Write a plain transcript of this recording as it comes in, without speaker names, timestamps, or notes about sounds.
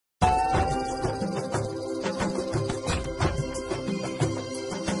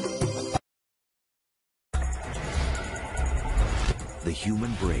The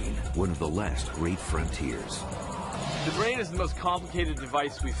human brain, one of the last great frontiers. The brain is the most complicated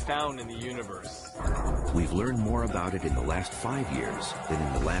device we've found in the universe. We've learned more about it in the last 5 years than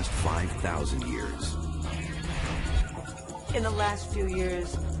in the last 5,000 years. In the last few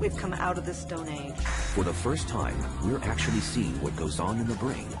years, we've come out of the Stone Age. For the first time, we're actually seeing what goes on in the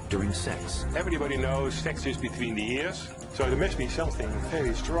brain during sex. Everybody knows sex is between the ears, so there must be something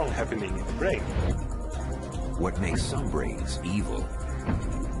very strong happening in the brain. What makes some brains evil.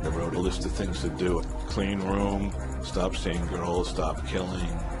 I wrote a list of things to do. Clean room, stop seeing girls, stop killing.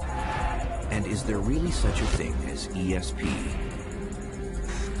 And is there really such a thing as ESP?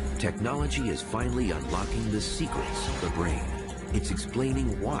 Technology is finally unlocking the secrets of the brain. It's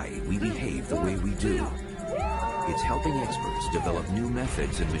explaining why we behave the way we do. It's helping experts develop new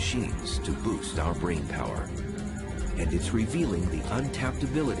methods and machines to boost our brain power. And it's revealing the untapped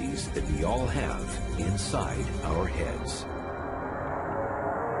abilities that we all have inside our heads.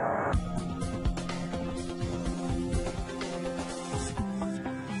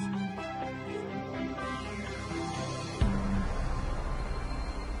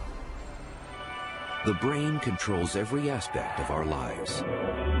 The brain controls every aspect of our lives.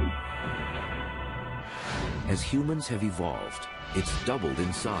 As humans have evolved, it's doubled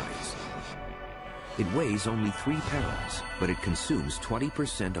in size. It weighs only 3 pounds, but it consumes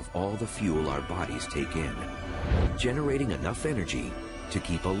 20% of all the fuel our bodies take in, generating enough energy to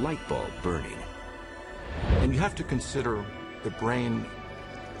keep a light bulb burning. And you have to consider the brain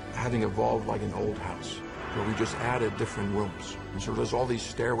having evolved like an old house, where we just added different rooms. And so there's all these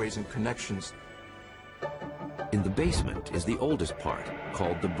stairways and connections. In the basement is the oldest part,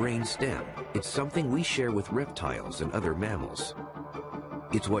 called the brain stem. It's something we share with reptiles and other mammals.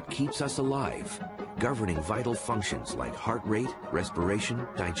 It's what keeps us alive, governing vital functions like heart rate, respiration,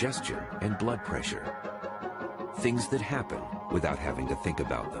 digestion, and blood pressure. Things that happen without having to think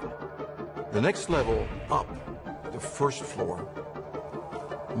about them. The next level up, the first floor,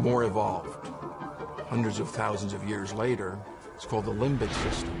 more evolved. Hundreds of thousands of years later, it's called the limbic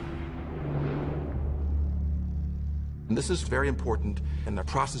system. And this is very important in the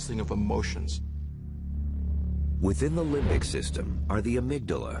processing of emotions. Within the limbic system are the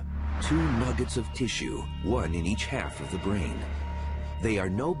amygdala, 2 nuggets of tissue, 1 in each half of the brain. They are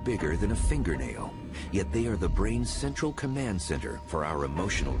no bigger than a fingernail, yet they are the brain's central command center for our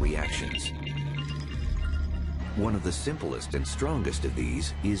emotional reactions. One of the simplest and strongest of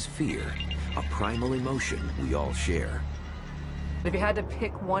these is fear, a primal emotion we all share. If you had to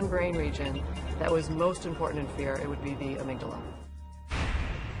pick one brain region that was most important in fear, it would be the amygdala.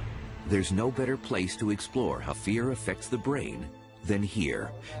 There's no better place to explore how fear affects the brain than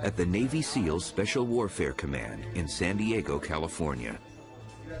here at the Navy SEALs Special Warfare Command in San Diego, California.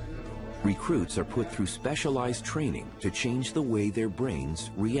 Recruits are put through specialized training to change the way their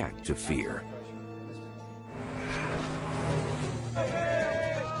brains react to fear.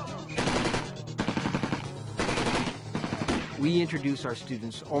 We introduce our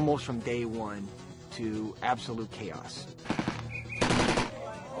students almost from day one to absolute chaos.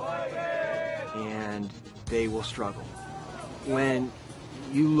 And they will struggle. When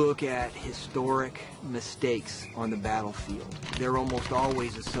you look at historic mistakes on the battlefield, they're almost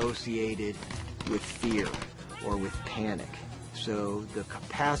always associated with fear or with panic. So the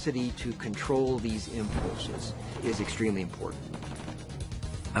capacity to control these impulses is extremely important.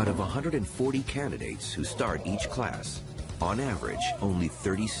 Out of 140 candidates who start each class, on average, only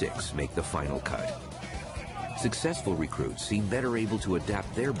 36 make the final cut. Successful recruits seem better able to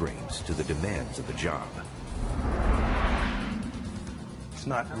adapt their brains to the demands of the job. It's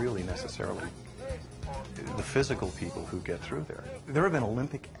not really necessarily the physical people who get through there. There have been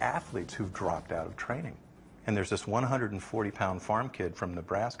Olympic athletes who've dropped out of training. And there's this 140-pound farm kid from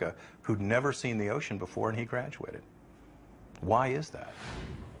Nebraska who'd never seen the ocean before, and he graduated. Why is that?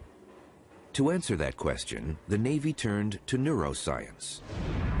 To answer that question, the Navy turned to neuroscience.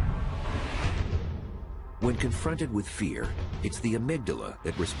 When confronted with fear, it's the amygdala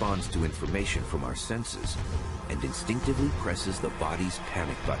that responds to information from our senses and instinctively presses the body's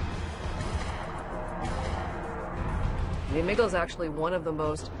panic button. The amygdala is actually one of the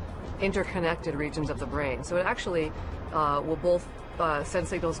most interconnected regions of the brain. So it actually will both send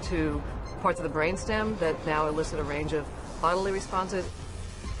signals to parts of the brainstem that now elicit a range of bodily responses.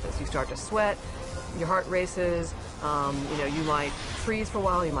 As you start to sweat, your heart races, you might freeze for a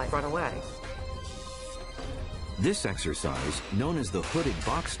while, you might run away. This exercise, known as the hooded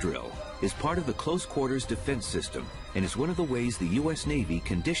box drill, is part of the close quarters defense system and is one of the ways the U.S. Navy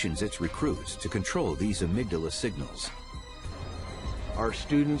conditions its recruits to control these amygdala signals. Our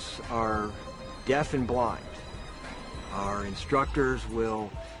students are deaf and blind, Our instructors will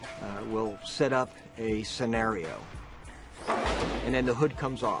set up a scenario, and then the hood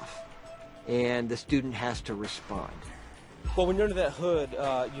comes off, and the student has to respond. Well, when you're under that hood,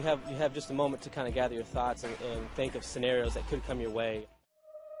 you have just a moment to kind of gather your thoughts and think of scenarios that could come your way.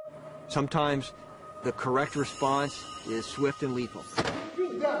 Sometimes the correct response is swift and lethal.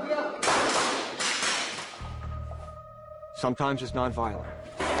 Sometimes it's nonviolent.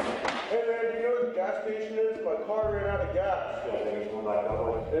 Hey man, do you know where the gas station is? My car ran out of gas.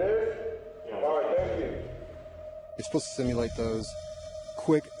 It is? Alright, thank you. You're supposed to simulate those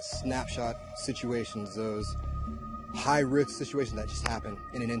quick snapshot situations, those high-risk situations that just happen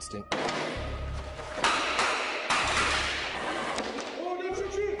in an instant.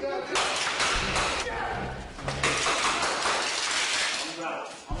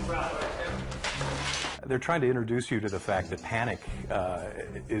 They're trying to introduce you to the fact that panic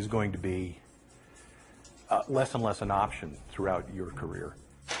is going to be less and less an option throughout your career.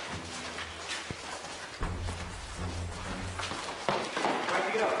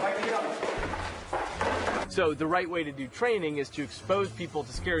 So the right way to do training is to expose people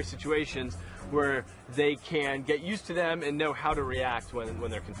to scary situations where they can get used to them and know how to react when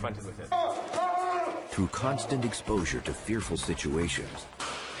they're confronted with it. Through constant exposure to fearful situations,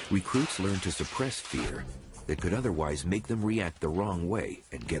 recruits learn to suppress fear that could otherwise make them react the wrong way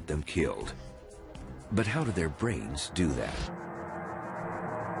and get them killed. But how do their brains do that?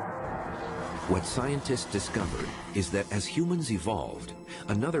 What scientists discovered is that as humans evolved,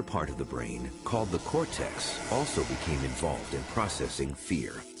 another part of the brain, called the cortex, also became involved in processing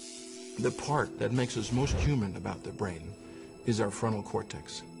fear. The part that makes us most human about the brain is our frontal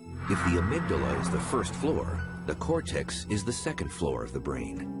cortex. If the amygdala is the first floor, the cortex is the second floor of the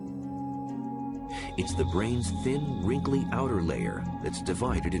brain. It's the brain's thin, wrinkly outer layer that's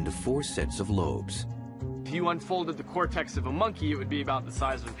divided into 4 sets of lobes. If you unfolded the cortex of a monkey, it would be about the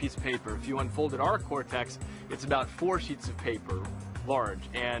size of a piece of paper. If you unfolded our cortex, it's about 4 sheets of paper large.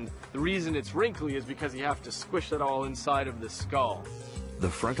 And the reason it's wrinkly is because you have to squish that all inside of the skull. The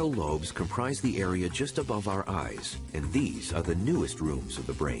frontal lobes comprise the area just above our eyes, and these are the newest rooms of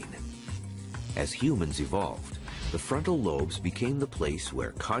the brain. As humans evolved, the frontal lobes became the place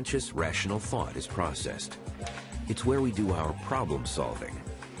where conscious, rational thought is processed. It's where we do our problem solving.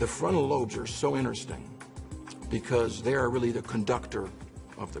 The frontal lobes are so interesting because they are really the conductor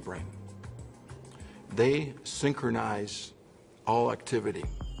of the brain. They synchronize all activity.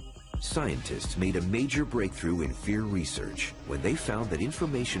 Scientists made a major breakthrough in fear research when they found that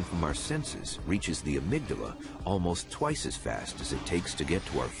information from our senses reaches the amygdala almost twice as fast as it takes to get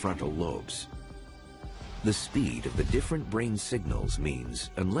to our frontal lobes. The speed of the different brain signals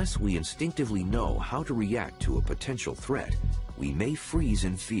means, unless we instinctively know how to react to a potential threat, we may freeze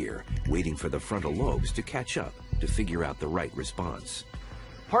in fear, waiting for the frontal lobes to catch up to figure out the right response.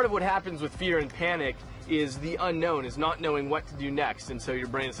 Part of what happens with fear and panic is the unknown, is not knowing what to do next, and so your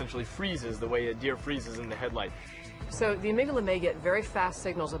brain essentially freezes the way a deer freezes in the headlight. So the amygdala may get very fast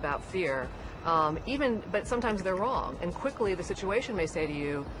signals about fear, but sometimes they're wrong, and quickly the situation may say to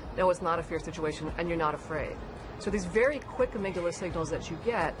you, no, it's not a fear situation, and you're not afraid. So these very quick amygdala signals that you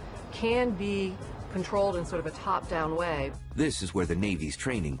get can be controlled in sort of a top-down way. This is where the Navy's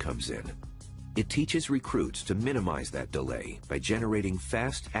training comes in. It teaches recruits to minimize that delay by generating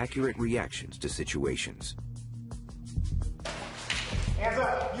fast, accurate reactions to situations. Hands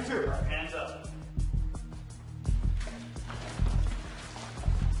up, you too. Hands up.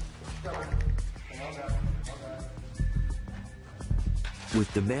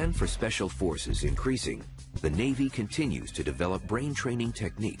 With demand for special forces increasing, the Navy continues to develop brain training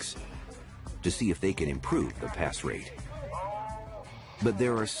techniques to see if they can improve the pass rate. But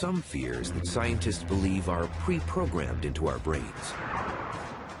there are some fears that scientists believe are pre-programmed into our brains.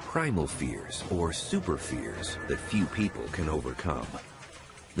 Primal fears, or super fears, that few people can overcome.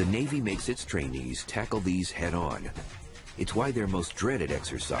 The Navy makes its trainees tackle these head-on. It's why their most dreaded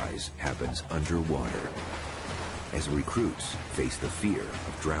exercise happens underwater, as recruits face the fear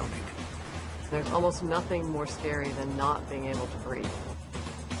of drowning. There's almost nothing more scary than not being able to breathe.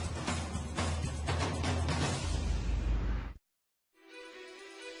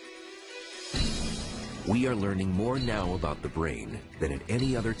 We are learning more now about the brain than at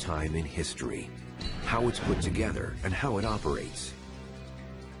any other time in history, how it's put together and how it operates.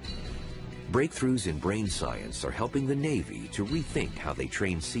 Breakthroughs in brain science are helping the Navy to rethink how they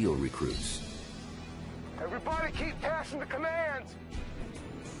train SEAL recruits. Everybody keep passing the commands.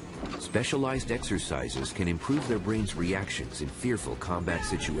 Specialized exercises can improve their brain's reactions in fearful combat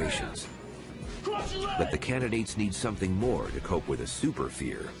situations. But the candidates need something more to cope with a super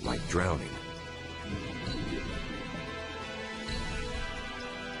fear like drowning.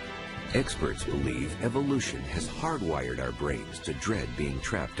 Experts believe evolution has hardwired our brains to dread being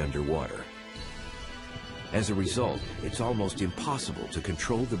trapped underwater. As a result, it's almost impossible to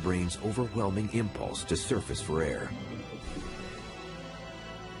control the brain's overwhelming impulse to surface for air.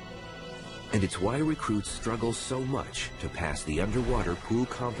 And it's why recruits struggle so much to pass the underwater pool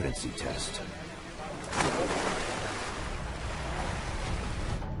competency test.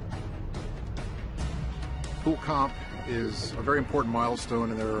 Pool comp is a very important milestone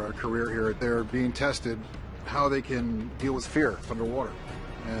in their career here. They're being tested how they can deal with fear underwater.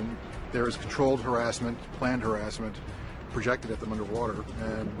 And there is controlled harassment, planned harassment projected at them underwater,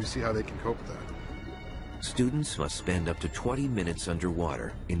 and we see how they can cope with that. Students must spend up to 20 minutes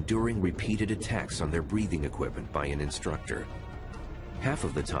underwater, enduring repeated attacks on their breathing equipment by an instructor. Half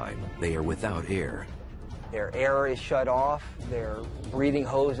of the time, they are without air. Their air is shut off, their breathing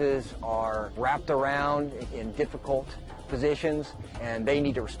hoses are wrapped around in difficult positions, and they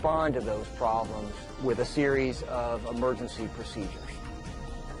need to respond to those problems with a series of emergency procedures.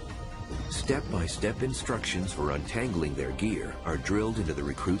 Step-by-step instructions for untangling their gear are drilled into the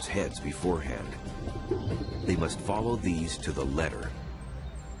recruits' heads beforehand. They must follow these to the letter.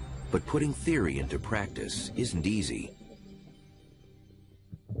 But putting theory into practice isn't easy.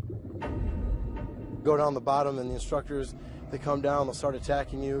 Go down the bottom and the instructors, they come down, they'll start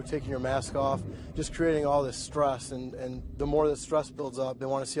attacking you, taking your mask off, just creating all this stress, and the more that stress builds up, they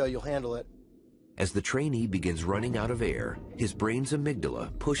want to see how you'll handle it. As the trainee begins running out of air, his brain's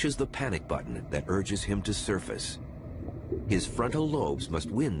amygdala pushes the panic button that urges him to surface. His frontal lobes must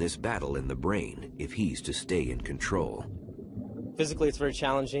win this battle in the brain if he's to stay in control. Physically, it's very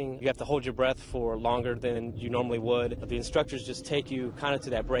challenging. You have to hold your breath for longer than you normally would. The instructors just take you kind of to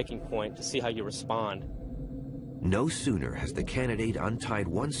that breaking point to see how you respond. No sooner has the candidate untied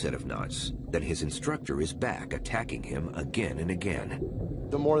one set of knots than his instructor is back attacking him again and again.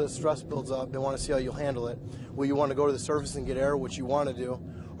 The more that stress builds up, they want to see how you'll handle it. Will you want to go to the surface and get air, which you want to do,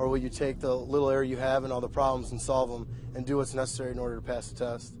 or will you take the little air you have and all the problems and solve them and do what's necessary in order to pass the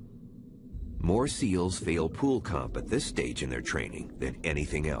test? More SEALs fail pool comp at this stage in their training than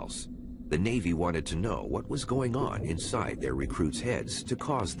anything else. The Navy wanted to know what was going on inside their recruits' heads to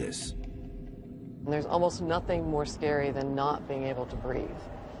cause this. There's almost nothing more scary than not being able to breathe.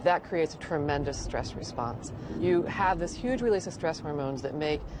 That creates a tremendous stress response. You have this huge release of stress hormones that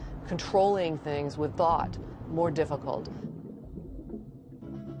make controlling things with thought more difficult.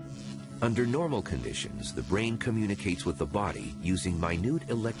 Under normal conditions, the brain communicates with the body using minute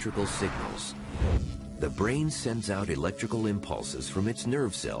electrical signals. The brain sends out electrical impulses from its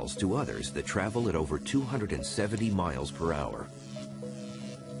nerve cells to others that travel at over 270 miles per hour.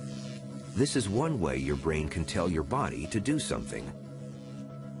 This is one way your brain can tell your body to do something.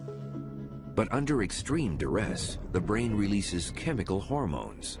 But under extreme duress, the brain releases chemical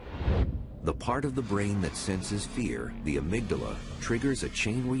hormones. The part of the brain that senses fear, the amygdala, triggers a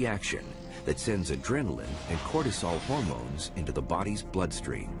chain reaction that sends adrenaline and cortisol hormones into the body's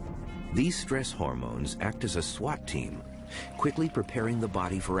bloodstream. These stress hormones act as a SWAT team, quickly preparing the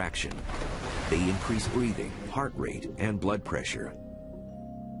body for action. They increase breathing, heart rate, and blood pressure.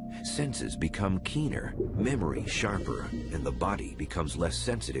 Senses become keener, memory sharper, and the body becomes less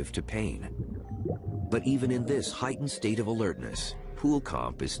sensitive to pain. But even in this heightened state of alertness, pool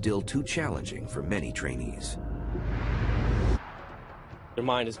comp is still too challenging for many trainees. Your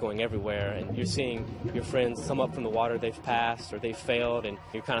mind is going everywhere, and you're seeing your friends come up from the water they've passed or they've failed, and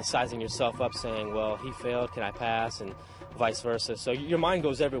you're kind of sizing yourself up saying, well, he failed, can I pass, and vice versa. So your mind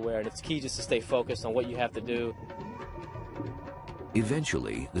goes everywhere, and it's key just to stay focused on what you have to do.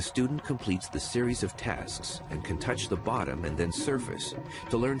 Eventually, the student completes the series of tasks and can touch the bottom and then surface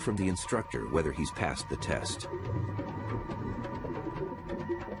to learn from the instructor whether he's passed the test.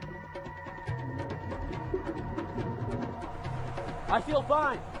 I feel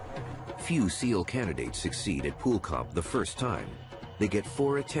fine. Few SEAL candidates succeed at pool comp the first time. They get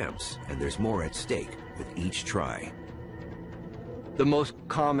 4 attempts, and there's more at stake with each try. The most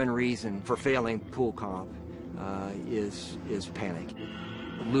common reason for failing pool comp is panic,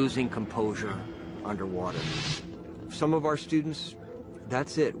 losing composure underwater. Some of our students,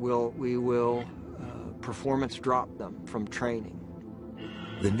 that's it. We will performance drop them from training.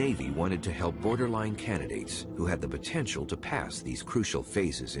 The Navy wanted to help borderline candidates who had the potential to pass these crucial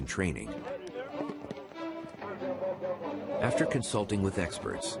phases in training. After consulting with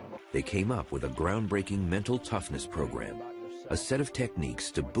experts, they came up with a groundbreaking mental toughness program, a set of techniques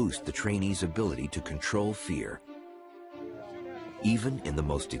to boost the trainees' ability to control fear, even in the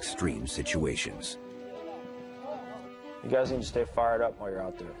most extreme situations. You guys need to stay fired up while you're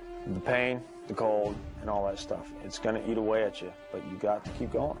out there. The pain, the cold, and all that stuff. It's going to eat away at you, but you got to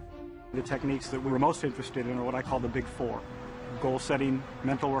keep going. The techniques that we were most interested in are what I call the big four: goal setting,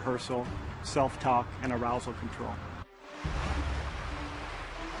 mental rehearsal, self-talk, and arousal control.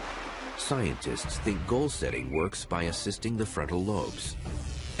 Scientists think goal setting works by assisting the frontal lobes.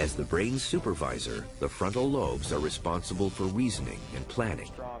 As the brain's supervisor, the frontal lobes are responsible for reasoning and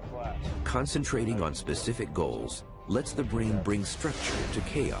planning. Concentrating on specific goals lets the brain bring structure to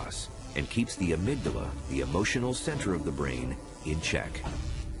chaos and keeps the amygdala, the emotional center of the brain, in check.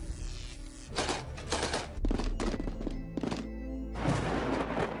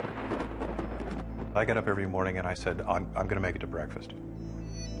 I got up every morning and I said, I'm going to make it to breakfast.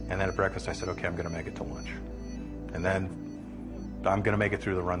 And then at breakfast I said, okay, I'm going to make it to lunch. And then I'm going to make it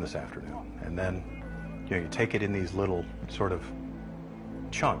through the run this afternoon. And then, you know, you take it in these little sort of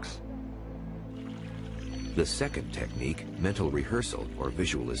chunks. The second technique, mental rehearsal or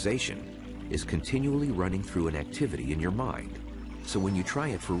visualization, is continually running through an activity in your mind. So when you try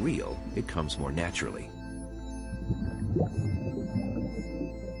it for real, it comes more naturally.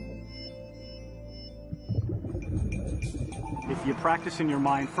 If you practice in your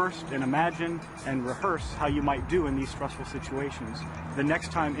mind first and imagine and rehearse how you might do in these stressful situations, the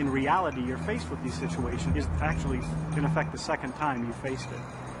next time in reality you're faced with these situations is actually, in effect, the second time you faced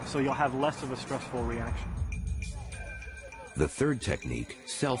it. So you'll have less of a stressful reaction. The third technique,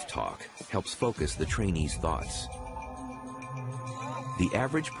 self-talk, helps focus the trainee's thoughts. The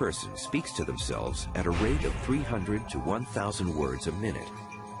average person speaks to themselves at a rate of 300 to 1,000 words a minute.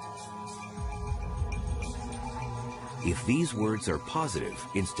 If these words are positive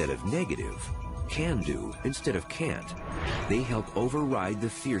instead of negative, can do instead of can't, they help override the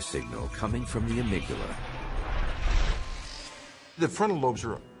fear signal coming from the amygdala. The frontal lobes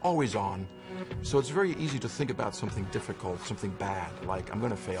are always on, so it's very easy to think about something difficult, something bad, like I'm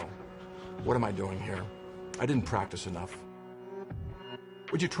going to fail. What am I doing here? I didn't practice enough.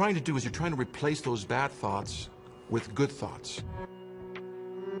 What you're trying to do is you're trying to replace those bad thoughts with good thoughts.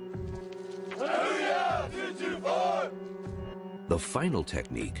 The final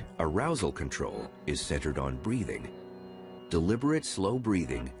technique, arousal control, is centered on breathing. Deliberate, slow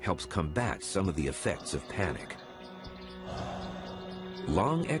breathing helps combat some of the effects of panic.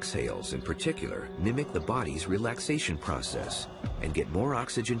 Long exhales, in particular, mimic the body's relaxation process and get more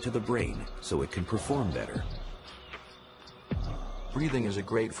oxygen to the brain so it can perform better. Breathing is a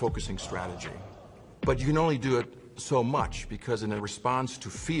great focusing strategy, but you can only do it so much because in a response to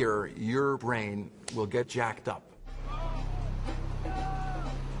fear, your brain will get jacked up.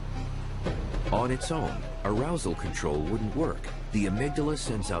 On its own, arousal control wouldn't work. The amygdala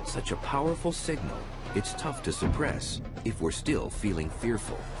sends out such a powerful signal, it's tough to suppress if we're still feeling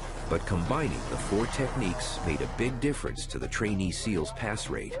fearful. But combining the four techniques made a big difference to the trainee SEAL's pass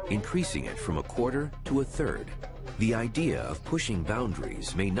rate, increasing it from 1/4 to 1/3. The idea of pushing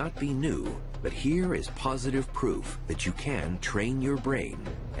boundaries may not be new, but here is positive proof that you can train your brain,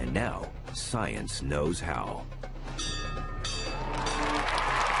 and now science knows how.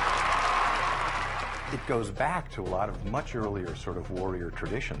 It goes back to a lot of much earlier sort of warrior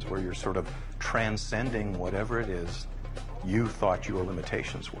traditions where you're sort of transcending whatever it is you thought your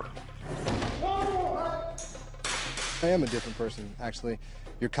limitations were. I am a different person, actually.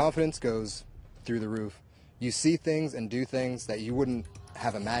 Your confidence goes through the roof. You see things and do things that you wouldn't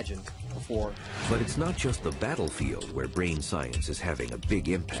have imagined before. But it's not just the battlefield where brain science is having a big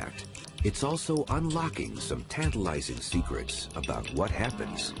impact. It's also unlocking some tantalizing secrets about what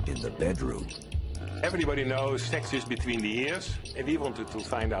happens in the bedroom. Everybody knows sex is between the ears, and we wanted to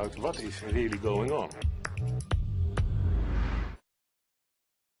find out what is really going on.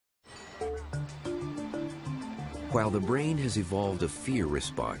 While the brain has evolved a fear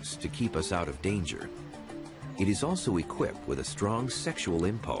response to keep us out of danger, it is also equipped with a strong sexual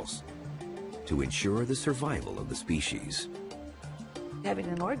impulse to ensure the survival of the species. Having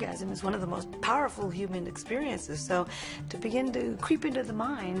an orgasm is one of the most powerful human experiences, so to begin to creep into the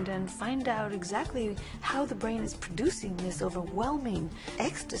mind and find out exactly how the brain is producing this overwhelming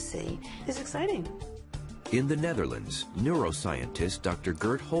ecstasy is exciting. In the Netherlands, neuroscientist Dr.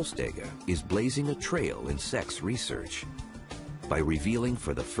 Gert Holstege is blazing a trail in sex research by revealing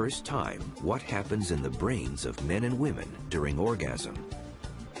for the first time what happens in the brains of men and women during orgasm.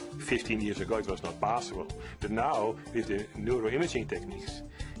 15 years ago it was not possible, but now with the neuroimaging techniques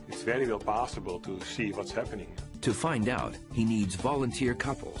it's very well possible to see what's happening. To find out, he needs volunteer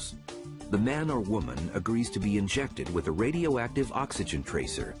couples. The man or woman agrees to be injected with a radioactive oxygen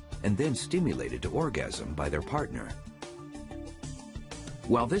tracer and then stimulated to orgasm by their partner.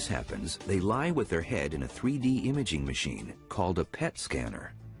 While this happens, they lie with their head in a 3D imaging machine called a PET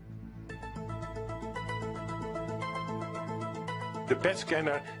scanner. The PET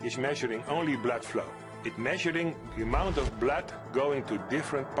scanner is measuring only blood flow. It's measuring the amount of blood going to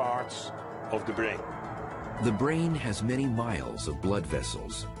different parts of the brain. The brain has many miles of blood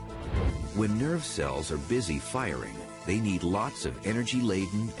vessels. When nerve cells are busy firing, they need lots of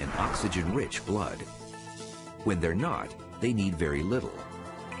energy-laden and oxygen-rich blood. When they're not, they need very little.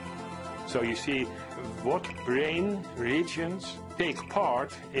 So you see what brain regions take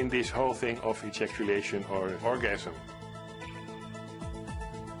part in this whole thing of ejaculation or orgasm.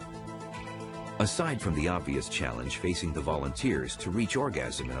 Aside from the obvious challenge facing the volunteers to reach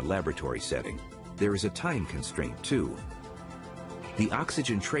orgasm in a laboratory setting, there is a time constraint too. The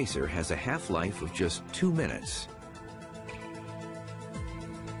oxygen tracer has a half-life of just 2 minutes.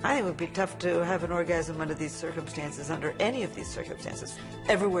 I think it would be tough to have an orgasm under these circumstances, under any of these circumstances.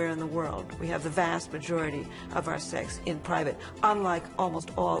 Everywhere in the world, we have the vast majority of our sex in private, unlike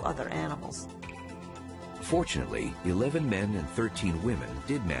almost all other animals. Fortunately, 11 men and 13 women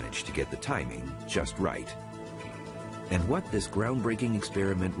did manage to get the timing just right. And what this groundbreaking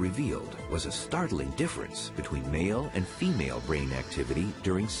experiment revealed was a startling difference between male and female brain activity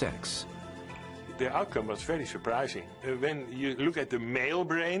during sex. The outcome was very surprising. When you look at the male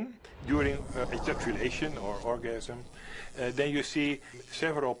brain during ejaculation or orgasm, then you see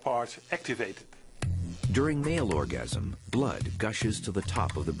several parts activated. During male orgasm, blood gushes to the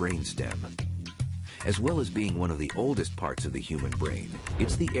top of the brainstem. As well as being one of the oldest parts of the human brain,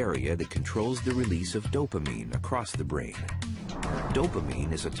 it's the area that controls the release of dopamine across the brain.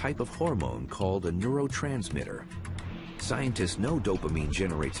 Dopamine is a type of hormone called a neurotransmitter. Scientists know dopamine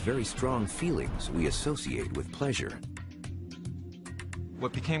generates very strong feelings we associate with pleasure.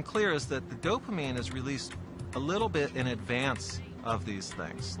 What became clear is that the dopamine is released a little bit in advance of these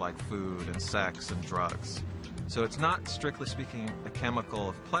things, like food and sex and drugs. So it's not, strictly speaking, a chemical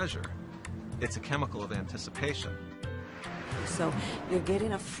of pleasure. It's a chemical of anticipation. So you're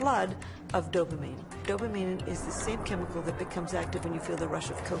getting a flood of dopamine. Dopamine is the same chemical that becomes active when you feel the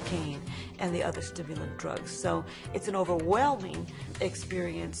rush of cocaine and the other stimulant drugs. So it's an overwhelming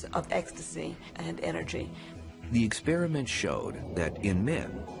experience of ecstasy and energy. The experiment showed that in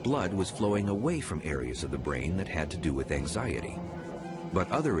men, blood was flowing away from areas of the brain that had to do with anxiety. But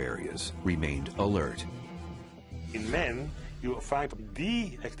other areas remained alert. In men, you find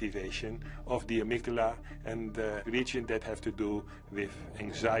deactivation of the amygdala and the region that have to do with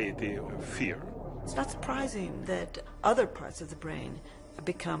anxiety or fear. It's not surprising that other parts of the brain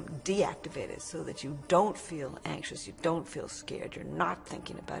become deactivated so that you don't feel anxious, you don't feel scared, you're not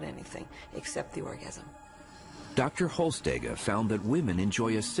thinking about anything except the orgasm. Dr. Holstege found that women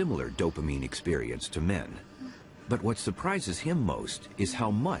enjoy a similar dopamine experience to men. But what surprises him most is how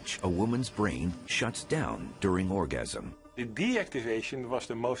much a woman's brain shuts down during orgasm. The deactivation was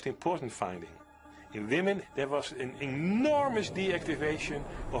the most important finding. In women, there was an enormous deactivation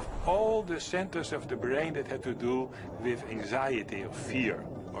of all the centers of the brain that had to do with anxiety or fear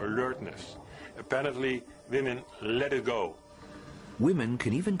or alertness. Apparently, women let it go. Women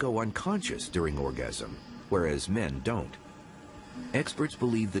can even go unconscious during orgasm, whereas men don't. Experts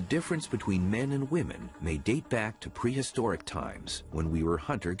believe the difference between men and women may date back to prehistoric times when we were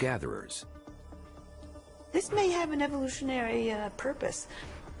hunter-gatherers. This may have an evolutionary purpose.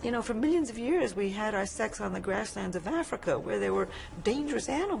 You know, for millions of years we had our sex on the grasslands of Africa where there were dangerous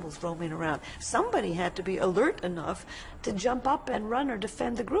animals roaming around. Somebody had to be alert enough to jump up and run or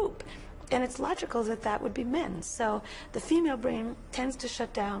defend the group. And it's logical that that would be men. So the female brain tends to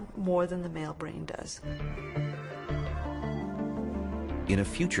shut down more than the male brain does. In a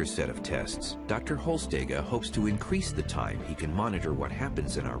future set of tests, Dr. Holstege hopes to increase the time he can monitor what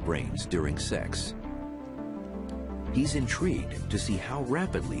happens in our brains during sex. He's intrigued to see how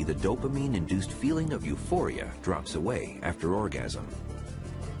rapidly the dopamine-induced feeling of euphoria drops away after orgasm.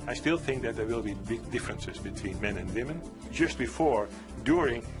 I still think that there will be big differences between men and women, just before,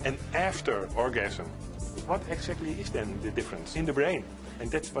 during, and after orgasm. What exactly is then the difference in the brain?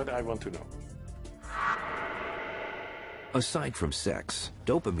 And that's what I want to know. Aside from sex,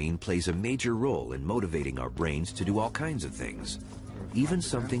 dopamine plays a major role in motivating our brains to do all kinds of things, even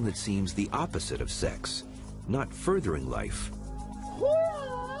something that seems the opposite of sex, not furthering life,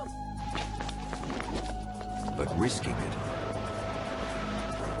 but risking it.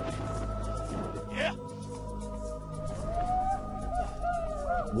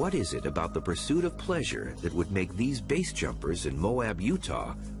 What is it about the pursuit of pleasure that would make these base jumpers in Moab,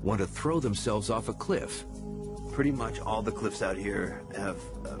 Utah want to throw themselves off a cliff? Pretty much all the cliffs out here have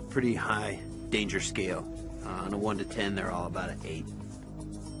a pretty high danger scale. On a 1 to 10, they're all about an 8.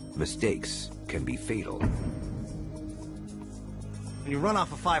 Mistakes can be fatal. When you run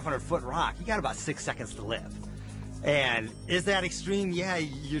off a 500-foot rock, you got about 6 seconds to live. And is that extreme? Yeah,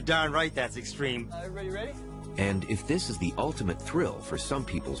 you're darn right that's extreme. Everybody ready? And if this is the ultimate thrill for some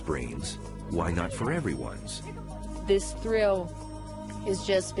people's brains, why not for everyone's? This thrill is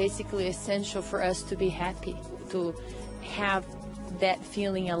just basically essential for us to be happy, to have that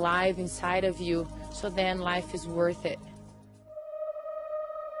feeling alive inside of you, so then life is worth it.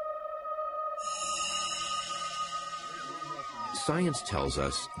 Science tells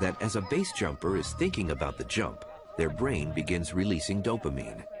us that as a base jumper is thinking about the jump, their brain begins releasing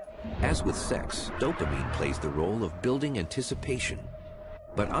dopamine. As with sex, dopamine plays the role of building anticipation.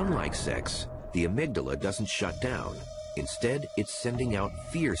 But unlike sex, the amygdala doesn't shut down. Instead, it's sending out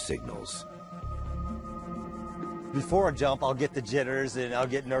fear signals. Before a jump, I'll get the jitters and I'll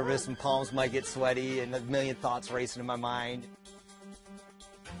get nervous and palms might get sweaty and a million thoughts racing in my mind.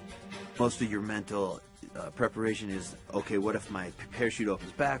 Most of your mental preparation is, okay, what if my parachute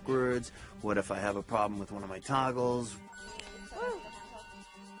opens backwards? What if I have a problem with one of my toggles?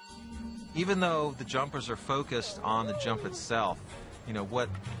 Even though the jumpers are focused on the jump itself, you know, what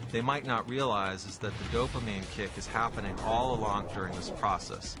they might not realize is that the dopamine kick is happening all along during this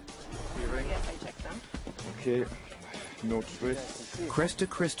process. Yes, I checked them. Okay, no twist. Kresta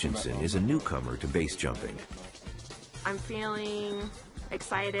Christensen is a newcomer to base jumping. I'm feeling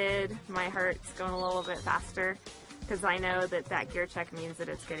excited. My heart's going a little bit faster because I know that that gear check means that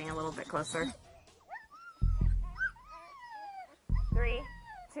it's getting a little bit closer. 3,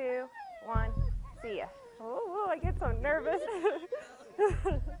 2, 1, see ya. Oh, I get so nervous.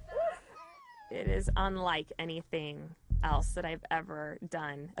 It is unlike anything else that I've ever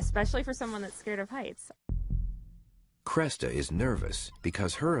done, especially for someone that's scared of heights. Kresta is nervous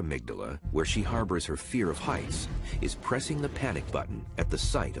because her amygdala, where she harbors her fear of heights, is pressing the panic button at the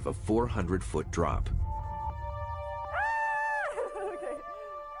sight of a 400-foot drop.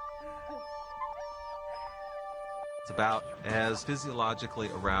 It's about as physiologically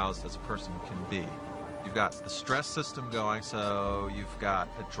aroused as a person can be. You've got the stress system going, so you've got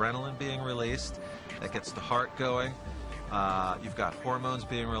adrenaline being released. That gets the heart going. You've got hormones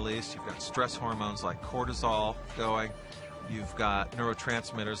being released. You've got stress hormones like cortisol going. You've got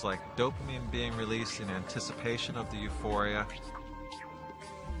neurotransmitters like dopamine being released in anticipation of the euphoria.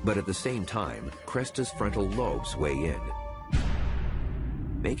 But at the same time, Kresta's frontal lobes weigh in,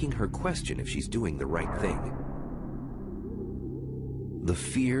 making her question if she's doing the right thing. The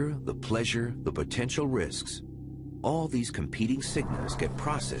fear, the pleasure, the potential risks, all these competing signals get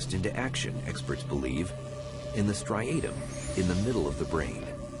processed into action, experts believe, in the striatum, in the middle of the brain.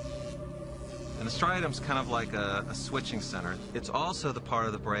 And the striatum's kind of like a switching center. It's also the part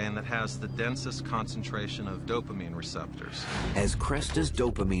of the brain that has the densest concentration of dopamine receptors. As Kresta's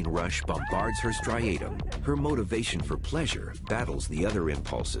dopamine rush bombards her striatum, her motivation for pleasure battles the other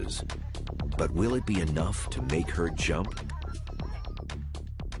impulses. But will it be enough to make her jump?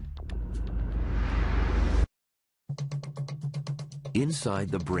 Inside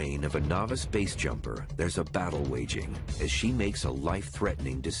the brain of a novice base jumper, there's a battle waging as she makes a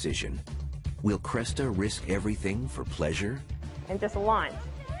life-threatening decision. Will Kresta risk everything for pleasure? And just launch.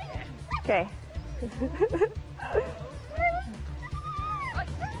 Okay.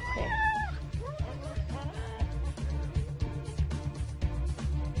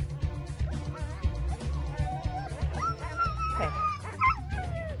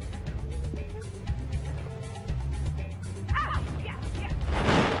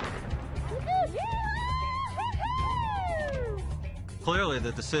 Clearly,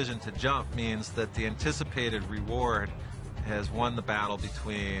 the decision to jump means that the anticipated reward has won the battle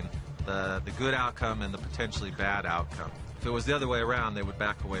between the good outcome and the potentially bad outcome. If it was the other way around, they would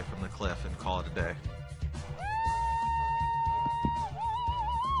back away from the cliff and call it a day.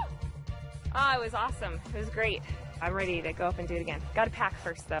 Oh, it was awesome. It was great. I'm ready to go up and do it again. Got to pack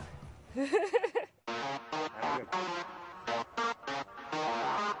first, though.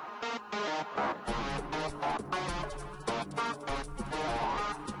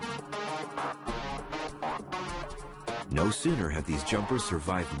 No sooner have these jumpers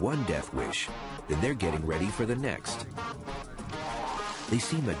survived one death wish than they're getting ready for the next. They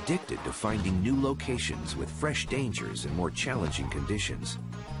seem addicted to finding new locations with fresh dangers and more challenging conditions.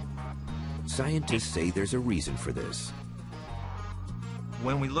 Scientists say there's a reason for this.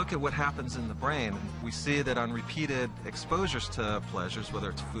 When we look at what happens in the brain, we see that on repeated exposures to pleasures, whether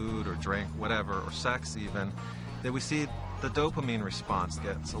it's food or drink, whatever, or sex even, that we see the dopamine response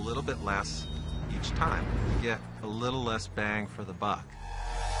gets a little bit less each time. You get a little less bang for the buck.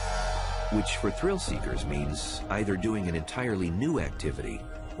 Which for thrill seekers means either doing an entirely new activity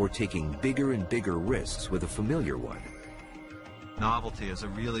or taking bigger and bigger risks with a familiar one. Novelty is a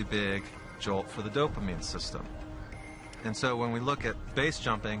really big jolt for the dopamine system. And so when we look at base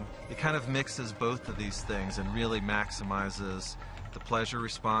jumping, it kind of mixes both of these things and really maximizes the pleasure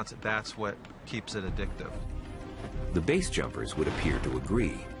response. That's what keeps it addictive. The base jumpers would appear to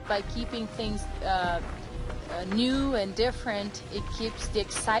agree. By keeping things new and different, it keeps the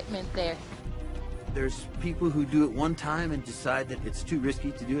excitement there. There's people who do it one time and decide that it's too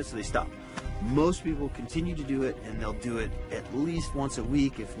risky to do it, so they stop. Most people continue to do it, and they'll do it at least once a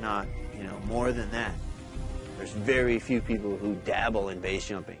week, if not, more than that. There's very few people who dabble in base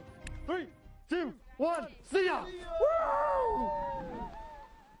jumping. 3, 2, 1, see ya!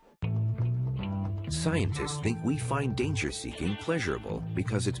 Scientists think we find danger-seeking pleasurable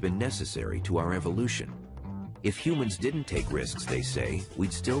because it's been necessary to our evolution. If humans didn't take risks, they say,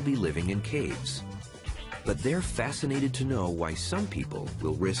 we'd still be living in caves. But they're fascinated to know why some people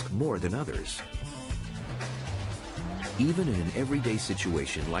will risk more than others. Even in an everyday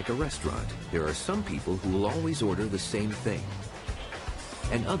situation like a restaurant, there are some people who will always order the same thing,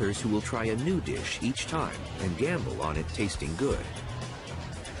 and others who will try a new dish each time and gamble on it tasting good.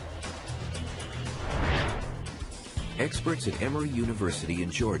 Experts at Emory University in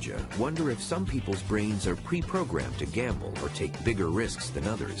Georgia wonder if some people's brains are pre-programmed to gamble or take bigger risks than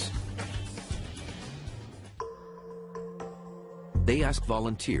others. They ask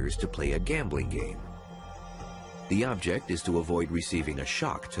volunteers to play a gambling game. The object is to avoid receiving a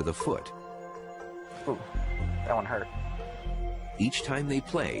shock to the foot. Ooh, that one hurt. Each time they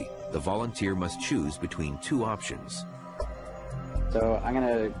play, the volunteer must choose between two options. So I'm going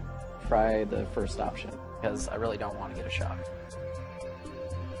to try the first option because I really don't want to get a shock.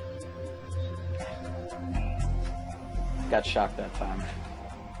 Got shocked that time.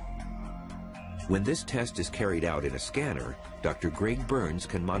 When this test is carried out in a scanner, Dr. Greg Burns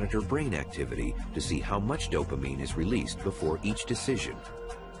can monitor brain activity to see how much dopamine is released before each decision.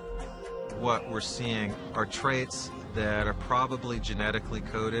 What we're seeing are traits that are probably genetically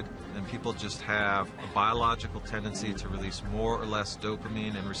coded, and people just have a biological tendency to release more or less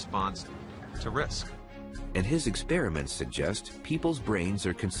dopamine in response to risk. And his experiments suggest people's brains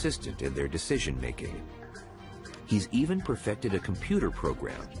are consistent in their decision-making. He's even perfected a computer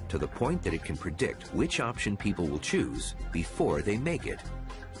program to the point that it can predict which option people will choose before they make it.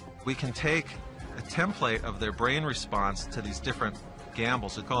 We can take a template of their brain response to these different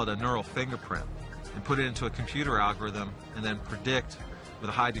gambles, we call it a neural fingerprint, and put it into a computer algorithm and then predict with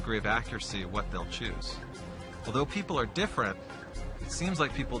a high degree of accuracy what they'll choose. Although people are different, it seems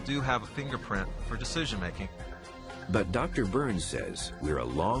like people do have a fingerprint for decision making. But Dr. Burns says we're a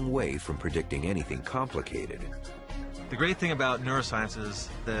long way from predicting anything complicated. The great thing about neuroscience is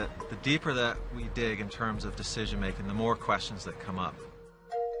that the deeper that we dig in terms of decision making, the more questions that come up.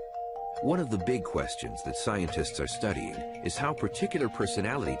 One of the big questions that scientists are studying is how particular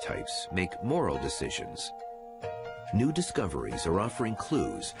personality types make moral decisions. New discoveries are offering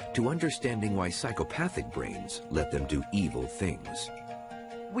clues to understanding why psychopathic brains let them do evil things.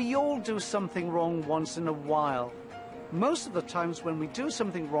 We all do something wrong once in a while. Most of the times when we do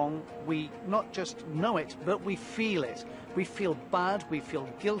something wrong, we not just know it, but we feel it. We feel bad, we feel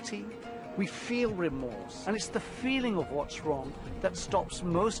guilty, we feel remorse. And it's the feeling of what's wrong that stops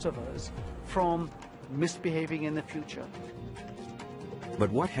most of us from misbehaving in the future.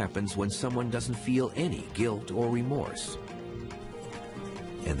 But what happens when someone doesn't feel any guilt or remorse?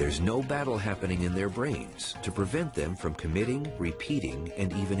 And there's no battle happening in their brains to prevent them from committing, repeating,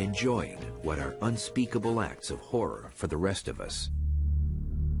 and even enjoying what are unspeakable acts of horror for the rest of us.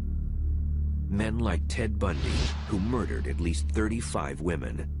 Men like Ted Bundy, who murdered at least 35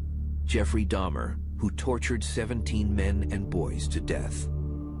 women. Jeffrey Dahmer, who tortured 17 men and boys to death.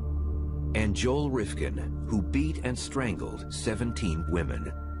 And Joel Rifkin, who beat and strangled 17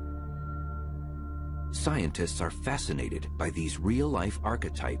 women. Scientists are fascinated by these real-life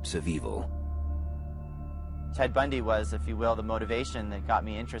archetypes of evil. Ted Bundy was, if you will, the motivation that got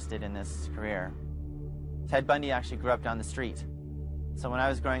me interested in this career. Ted Bundy actually grew up down the street. So when I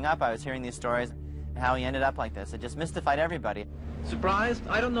was growing up, I was hearing these stories and how he ended up like this. It just mystified everybody. Surprised?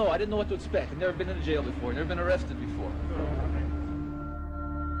 I don't know. I didn't know what to expect. I've never been in a jail before, never been arrested before.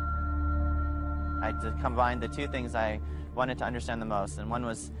 I combined the two things I wanted to understand the most, and one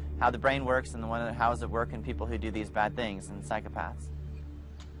was how the brain works, and the one how does it work in people who do these bad things, and psychopaths.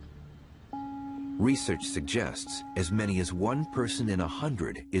 Research suggests as many as 1 person in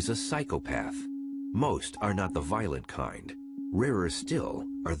 100 is a psychopath. Most are not the violent kind. Rarer still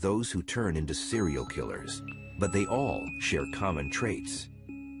are those who turn into serial killers, but they all share common traits.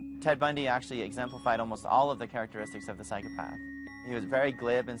 Ted Bundy actually exemplified almost all of the characteristics of the psychopath. He was very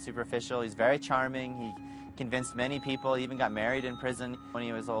glib and superficial. He's very charming. He convinced many people, he even got married in prison when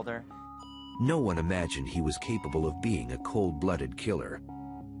he was older. No one imagined he was capable of being a cold-blooded killer.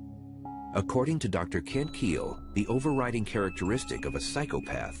 According to Dr. Kent Keel, the overriding characteristic of a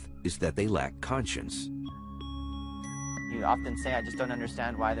psychopath is that they lack conscience. You often say, I just don't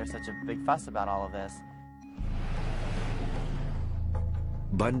understand why there's such a big fuss about all of this.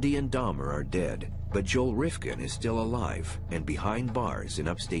 Bundy and Dahmer are dead, but Joel Rifkin is still alive and behind bars in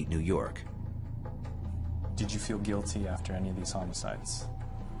upstate New York. Did you feel guilty after any of these homicides?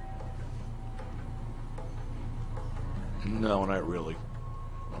 No, not really.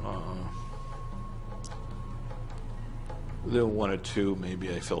 There were one or two maybe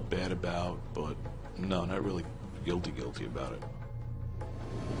I felt bad about, but no, not really guilty about it.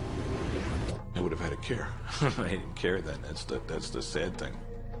 I would have had to care. I didn't care then. That's the sad thing.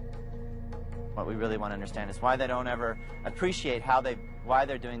 What we really want to understand is why they don't ever appreciate why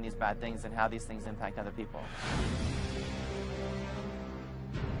they're doing these bad things and how these things impact other people.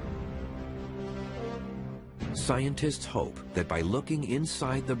 Scientists hope that by looking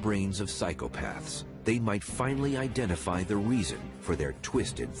inside the brains of psychopaths, they might finally identify the reason for their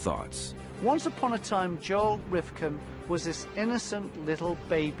twisted thoughts. Once upon a time, Joel Rifkin was this innocent little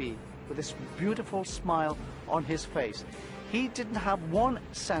baby with this beautiful smile on his face. He didn't have one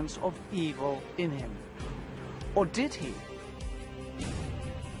sense of evil in him. Or did he?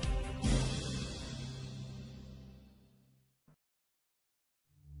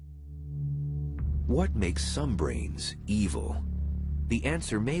 What makes some brains evil? The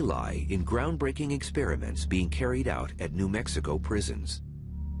answer may lie in groundbreaking experiments being carried out at New Mexico prisons.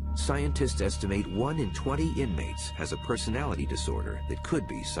 Scientists estimate 1 in 20 inmates has a personality disorder that could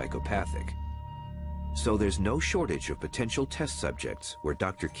be psychopathic. So there's no shortage of potential test subjects where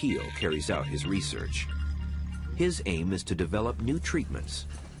Dr. Keel carries out his research. His aim is to develop new treatments,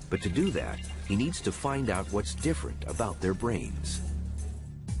 but to do that, he needs to find out what's different about their brains.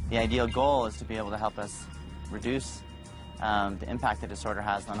 The ideal goal is to be able to help us reduce the impact the disorder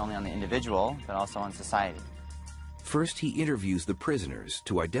has not only on the individual, but also on society. First, he interviews the prisoners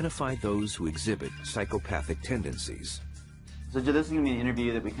to identify those who exhibit psychopathic tendencies. So this is going to be an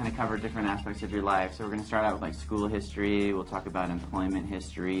interview that we kind of cover different aspects of your life. So we're going to start out with like school history, we'll talk about employment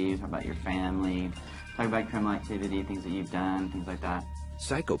history, talk about your family, talk about criminal activity, things that you've done, things like that.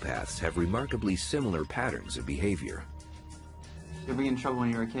 Psychopaths have remarkably similar patterns of behavior. You ever get in trouble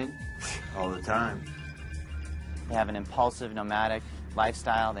when you were a kid? All the time. They have an impulsive, nomadic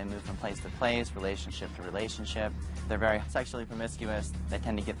lifestyle. They move from place to place, relationship to relationship. They're very sexually promiscuous. They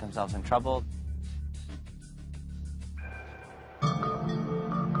tend to get themselves in trouble.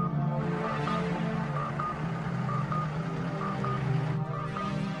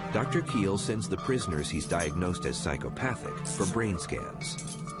 Dr. Keel sends the prisoners he's diagnosed as psychopathic for brain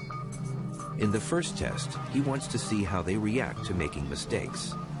scans. In the first test, he wants to see how they react to making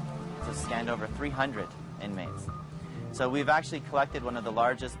mistakes. We've scanned over 300 inmates. So we've actually collected one of the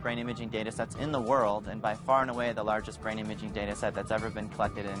largest brain imaging data sets in the world, and by far and away the largest brain imaging data set that's ever been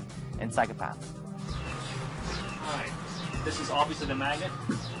collected in psychopaths. Alright, this is obviously the magnet.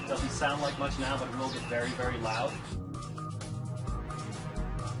 It doesn't sound like much now, but it will get very, very loud.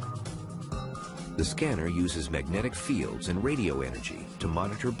 The scanner uses magnetic fields and radio energy to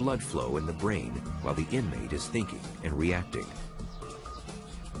monitor blood flow in the brain while the inmate is thinking and reacting.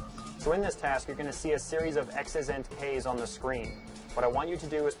 So in this task, you're going to see a series of X's and K's on the screen. What I want you to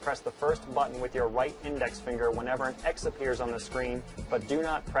do is press the first button with your right index finger whenever an X appears on the screen, but do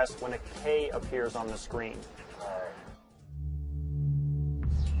not press when a K appears on the screen.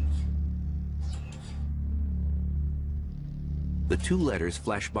 The two letters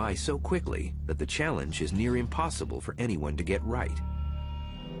flash by so quickly that the challenge is near impossible for anyone to get right.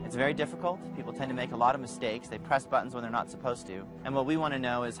 It's very difficult. People tend to make a lot of mistakes. They press buttons when they're not supposed to. And what we want to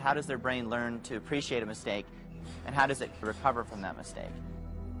know is how does their brain learn to appreciate a mistake, and how does it recover from that mistake?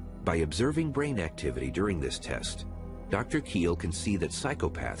 By observing brain activity during this test, Dr. Keel can see that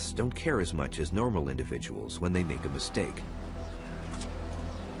psychopaths don't care as much as normal individuals when they make a mistake.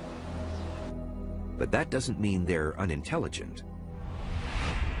 But that doesn't mean they're unintelligent.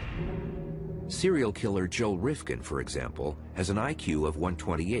 Serial killer Joel Rifkin, for example, has an IQ of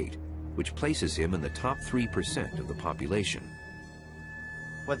 128, which places him in the top 3% of the population.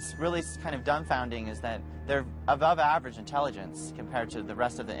 What's really kind of dumbfounding is that they're above average intelligence compared to the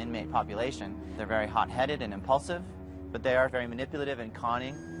rest of the inmate population. They're very hot-headed and impulsive, but they are very manipulative and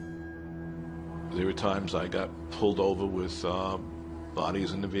conning. There were times I got pulled over with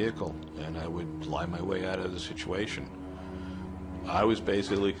bodies in the vehicle, and I would lie my way out of the situation. I was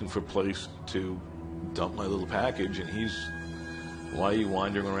basically looking for a place to dump my little package, and he's, why are you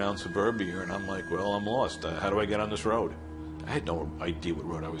wandering around suburbia? And I'm like, well, I'm lost. How do I get on this road? I had no idea what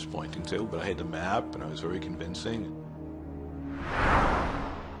road I was pointing to, but I had the map and I was very convincing.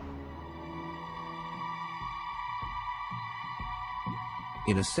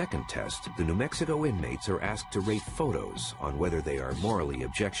 In a second test, the New Mexico inmates are asked to rate photos on whether they are morally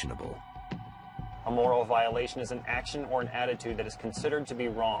objectionable. A moral violation is an action or an attitude that is considered to be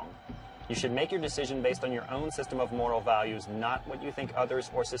wrong. You should make your decision based on your own system of moral values, not what you think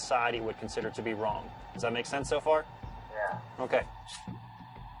others or society would consider to be wrong. Does that make sense so far? Yeah. Okay.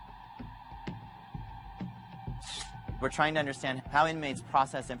 We're trying to understand how inmates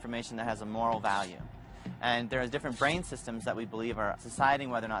process information that has a moral value. And there are different brain systems that we believe are deciding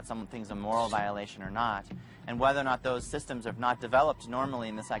whether or not something's a moral violation or not, and whether or not those systems are not developed normally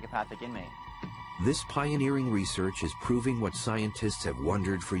in the psychopathic inmate. This pioneering research is proving what scientists have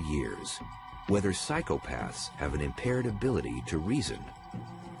wondered for years, whether psychopaths have an impaired ability to reason.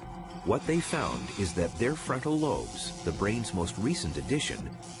 What they found is that their frontal lobes, the brain's most recent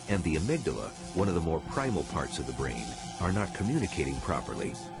addition, and the amygdala, one of the more primal parts of the brain, are not communicating properly.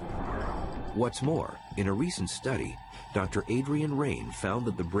 What's more, in a recent study, Dr. Adrian Rain found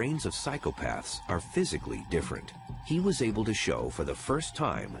that the brains of psychopaths are physically different. He was able to show for the first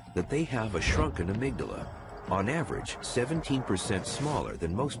time that they have a shrunken amygdala, on average 17% smaller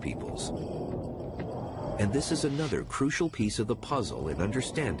than most people's. And this is another crucial piece of the puzzle in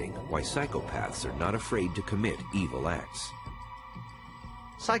understanding why psychopaths are not afraid to commit evil acts.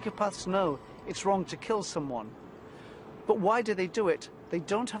 Psychopaths know it's wrong to kill someone. But why do they do it? They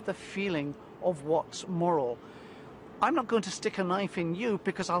don't have the feeling of what's moral. I'm not going to stick a knife in you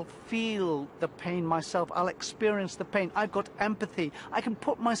because I'll feel the pain myself. I'll experience the pain. I've got empathy. I can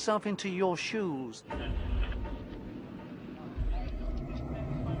put myself into your shoes.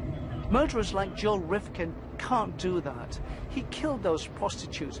 Murderers like Joel Rifkin can't do that. He killed those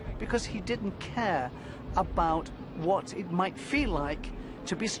prostitutes because he didn't care about what it might feel like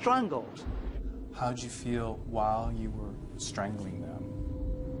to be strangled. How'd you feel while you were strangling them?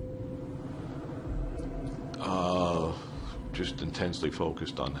 Just intensely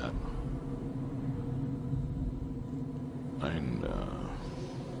focused on that. And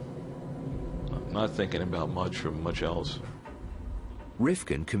not thinking about much else.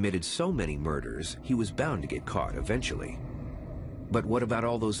 Rifkin committed so many murders, he was bound to get caught eventually. But what about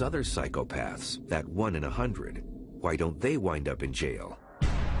all those other psychopaths, that 1 in 100? Why don't they wind up in jail?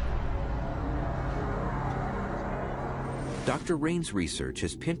 Dr. Rain's research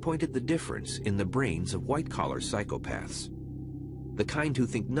has pinpointed the difference in the brains of white-collar psychopaths, the kind who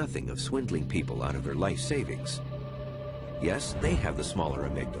think nothing of swindling people out of their life savings. Yes, they have the smaller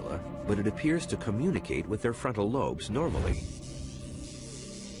amygdala, but it appears to communicate with their frontal lobes normally.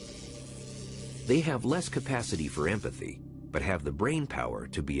 They have less capacity for empathy, but have the brain power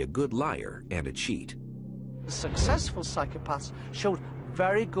to be a good liar and a cheat. Successful psychopaths showed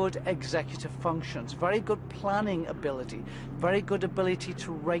very good executive functions, very good planning ability, very good ability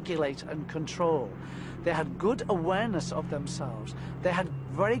to regulate and control. They had good awareness of themselves. They had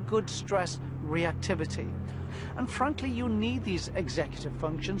very good stress reactivity. And frankly, you need these executive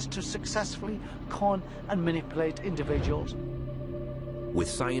functions to successfully con and manipulate individuals. With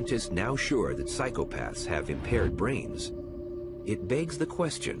scientists now sure that psychopaths have impaired brains, it begs the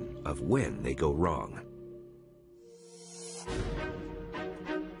question of when they go wrong.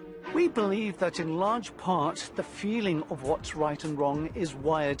 We believe that in large part, the feeling of what's right and wrong is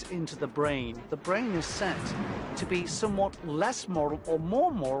wired into the brain. The brain is set to be somewhat less moral or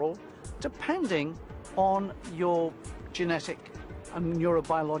more moral, depending on your genetic and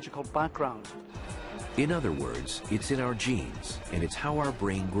neurobiological background. In other words, it's in our genes, and it's how our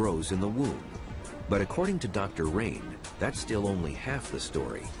brain grows in the womb. But according to Dr. Rain, that's still only half the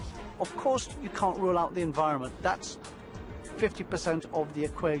story. Of course, you can't rule out the environment. That's 50% of the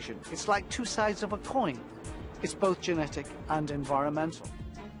equation. It's like two sides of a coin. It's both genetic and environmental.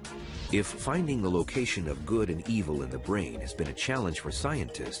 If finding the location of good and evil in the brain has been a challenge for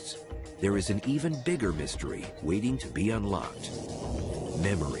scientists, there is an even bigger mystery waiting to be unlocked: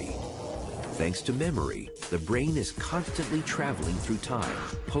 memory. Thanks to memory, the brain is constantly traveling through time,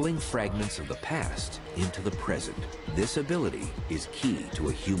 pulling fragments of the past into the present. This ability is key to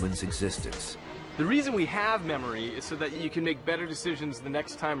a human's existence. The reason we have memory is so that you can make better decisions the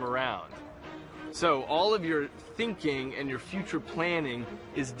next time around. So all of your thinking and your future planning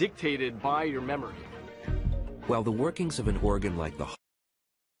is dictated by your memory. While the workings of an organ like the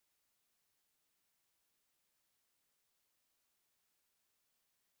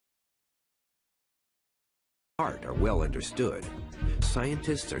heart are well understood,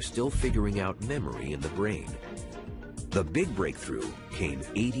 scientists are still figuring out memory in the brain. The big breakthrough came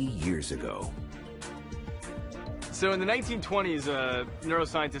 80 years ago. So in the 1920s, a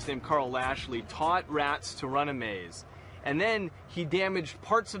neuroscientist named Carl Lashley taught rats to run a maze. And then he damaged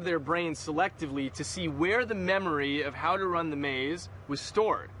parts of their brains selectively to see where the memory of how to run the maze was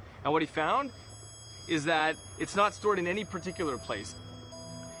stored. And what he found is that it's not stored in any particular place.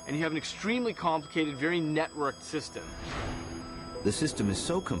 And you have an extremely complicated, very networked system. The system is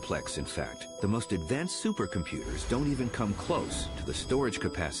so complex, in fact, the most advanced supercomputers don't even come close to the storage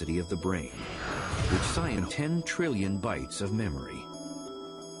capacity of the brain, which science 10 trillion bytes of memory.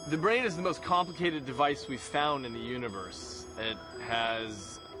 The brain is the most complicated device we've found in the universe. It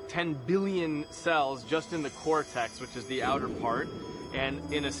has 10 billion cells just in the cortex, which is the outer part, and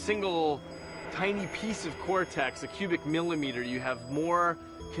in a single tiny piece of cortex, a cubic millimeter, you have more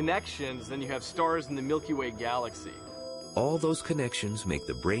connections than you have stars in the Milky Way galaxy. All those connections make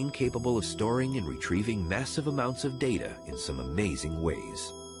the brain capable of storing and retrieving massive amounts of data in some amazing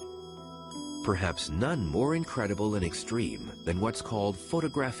ways. Perhaps none more incredible and extreme than what's called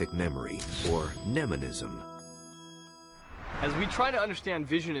photographic memory, or mnemonism. As we try to understand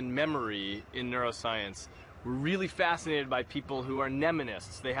vision and memory in neuroscience, we're really fascinated by people who are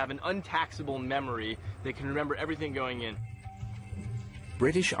mnemonists. They have an untaxable memory. They can remember everything going in.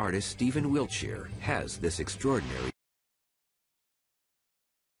 British artist Stephen Wiltshire has this extraordinary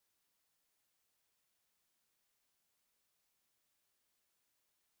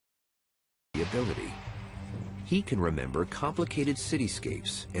ability. He can remember complicated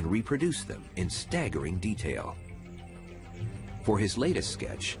cityscapes and reproduce them in staggering detail. For his latest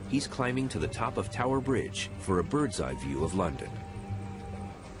sketch, he's climbing to the top of Tower Bridge for a bird's-eye view of London.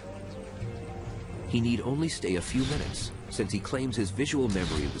 He need only stay a few minutes, since he claims his visual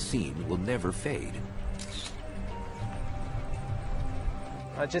memory of the scene will never fade.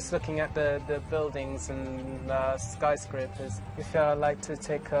 Just looking at the buildings and skyscrapers, we feel I'd like to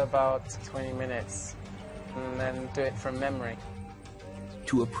take about 20 minutes and then do it from memory.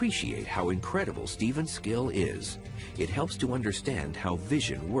 To appreciate how incredible Stephen's skill is, it helps to understand how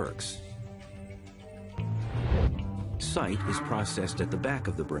vision works. Sight is processed at the back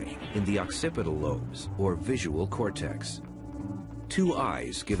of the brain in the occipital lobes, or visual cortex. Two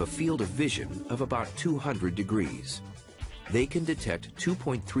eyes give a field of vision of about 200 degrees. They can detect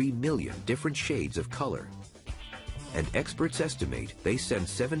 2.3 million different shades of color. And experts estimate they send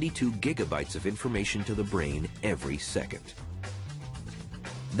 72 gigabytes of information to the brain every second.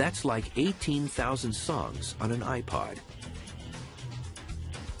 That's like 18,000 songs on an iPod.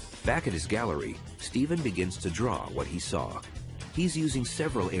 Back at his gallery, Stephen begins to draw what he saw. He's using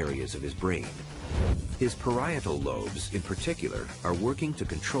several areas of his brain. His parietal lobes, in particular, are working to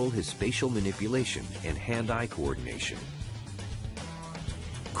control his spatial manipulation and hand-eye coordination.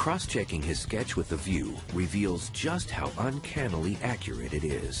 Cross-checking his sketch with the view reveals just how uncannily accurate it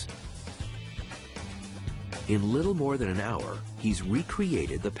is. In little more than an hour, he's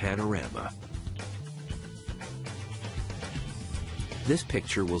recreated the panorama. This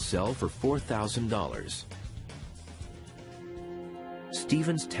picture will sell for $4,000.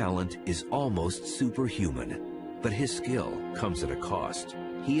 Stephen's talent is almost superhuman, but his skill comes at a cost.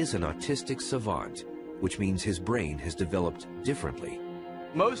 He is an autistic savant, which means his brain has developed differently.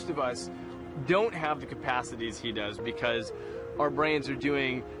 Most of us don't have the capacities he does because our brains are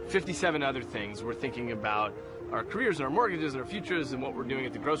doing 57 other things. We're thinking about our careers and our mortgages and our futures and what we're doing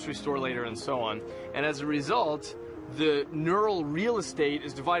at the grocery store later and so on. And as a result, the neural real estate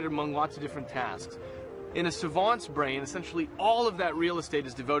is divided among lots of different tasks. In a savant's brain, essentially all of that real estate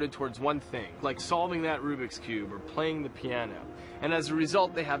is devoted towards one thing, like solving that Rubik's Cube or playing the piano. And as a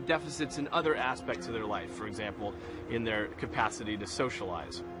result, they have deficits in other aspects of their life, for example, in their capacity to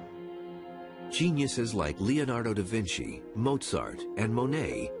socialize. Geniuses like Leonardo da Vinci, Mozart, and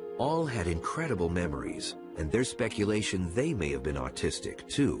Monet all had incredible memories, and there's speculation they may have been autistic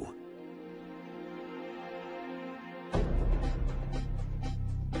too.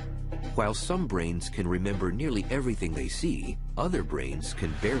 While some brains can remember nearly everything they see, other brains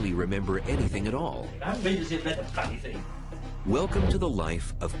can barely remember anything at all. Welcome to the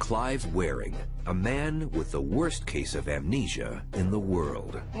life of Clive Waring, a man with the worst case of amnesia in the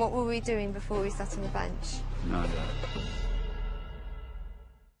world. What were we doing before we sat on the bench? Nada.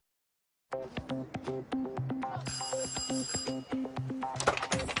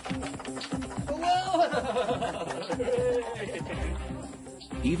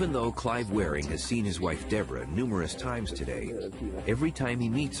 Even though Clive Waring has seen his wife Deborah numerous times today, every time he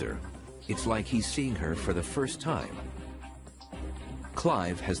meets her, it's like he's seeing her for the first time.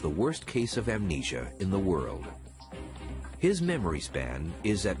 Clive has the worst case of amnesia in the world. His memory span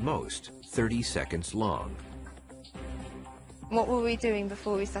is at most 30 seconds long. What were we doing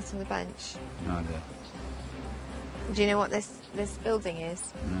before we sat on the bench? Nada. Do you know what this building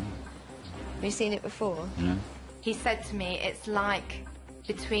is? No. Have you seen it before? No. He said to me, it's like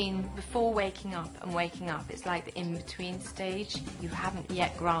before waking up and waking up, it's like the in-between stage. You haven't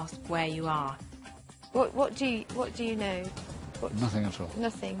yet grasped where you are. What do you know? Nothing at all.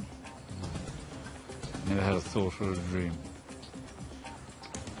 Nothing. Never had a thought or a dream.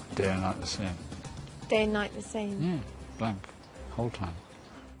 Day and night the same. Day and night the same? Yeah, blank. Whole time.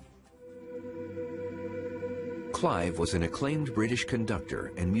 Clive was an acclaimed British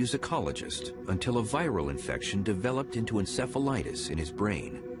conductor and musicologist until a viral infection developed into encephalitis in his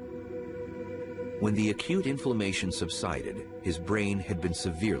brain. When the acute inflammation subsided, his brain had been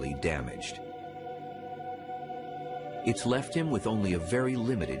severely damaged. It's left him with only a very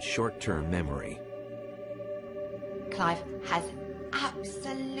limited short-term memory. Clive has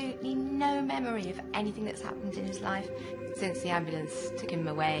absolutely no memory of anything that's happened in his life since the ambulance took him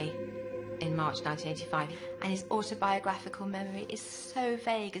away in March 1985, and his autobiographical memory is so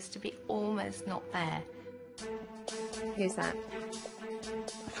vague as to be almost not there. Who's that?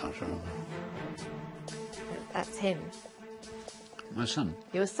 I can't remember. That's him. My son.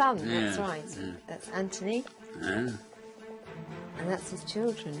 Your son, Yeah, that's right. yeah. That's Anthony, Yeah. and that's his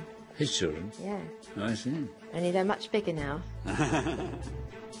children. His children? Yeah. Oh, I see. Only they're much bigger now.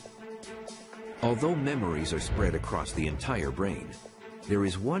 Although memories are spread across the entire brain, there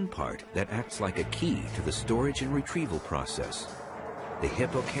is one part that acts like a key to the storage and retrieval process, the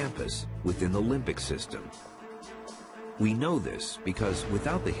hippocampus within the limbic system. We know this because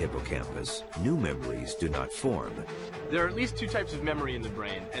without the hippocampus, new memories do not form. There are at least two types of memory in the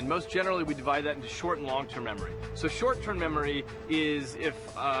brain, and most generally we divide that into short and long-term memory. So short-term memory is if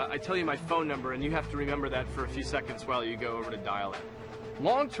I tell you my phone number and you have to remember that for a few seconds while you go over to dial it.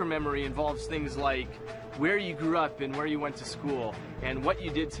 Long-term memory involves things like where you grew up and where you went to school and what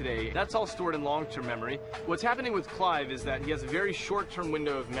you did today. That's all stored in long-term memory. What's happening with Clive is that he has a very short-term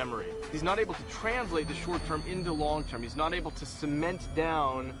window of memory. He's not able to translate the short-term into long-term. He's not able to cement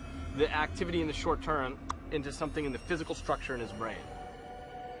down the activity in the short-term into something in the physical structure in his brain.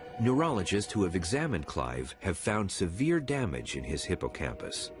 Neurologists who have examined Clive have found severe damage in his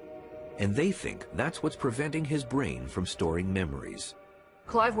hippocampus, and they think that's what's preventing his brain from storing memories.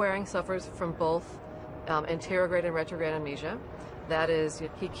 Clive Waring suffers from both anterograde and retrograde amnesia. That is,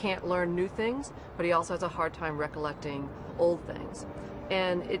 he can't learn new things, but he also has a hard time recollecting old things.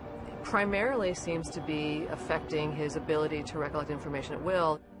 And it primarily seems to be affecting his ability to recollect information at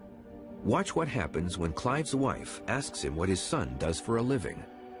will. Watch what happens when Clive's wife asks him what his son does for a living.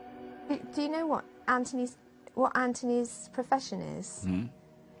 Do you know what Anthony's profession is? Hmm?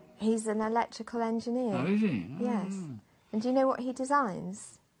 He's an electrical engineer. Oh, is he? Oh. Yes. And do you know what he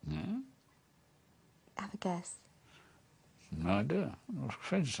designs? No? Have a guess. No idea. What's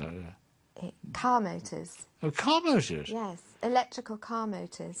French idea? Car motors. Oh, car motors? Yes, electrical car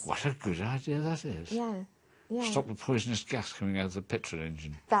motors. What a good idea that is. Yeah, yeah. Stop the poisonous gas coming out of the petrol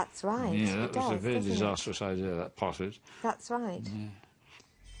engine. That's right. Yeah, that was a very doesn't it? disastrous idea, that potted. That's right. Yeah.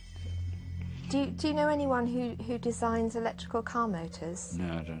 Do you know anyone who designs electrical car motors? No,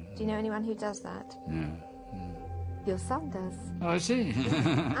 I don't. Do you know anyone who does that? No. Your son does. Oh, I see.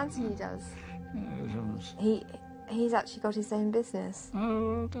 Anthony does. He's actually got his own business.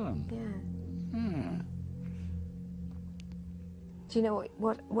 Oh, well done. Yeah. Yeah. Do you know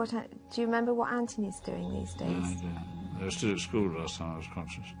what do you remember what Anthony's doing these days? No, I don't. I was still at school last time I was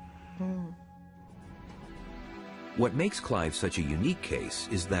conscious. Mm. What makes Clive such a unique case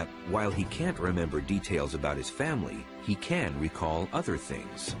is that while he can't remember details about his family, he can recall other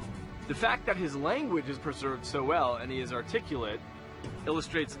things. The fact that his language is preserved so well and he is articulate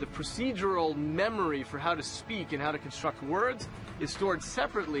illustrates the procedural memory for how to speak and how to construct words is stored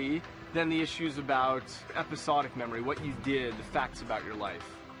separately than the issues about episodic memory, what you did, the facts about your life.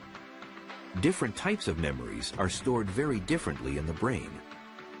 Different types of memories are stored very differently in the brain.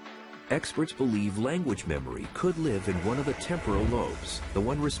 Experts believe language memory could live in one of the temporal lobes, the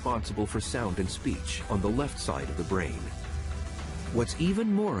one responsible for sound and speech, on the left side of the brain. What's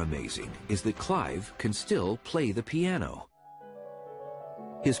even more amazing is that Clive can still play the piano.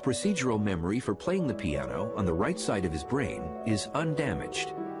 His procedural memory for playing the piano on the right side of his brain is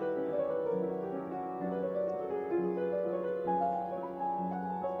undamaged.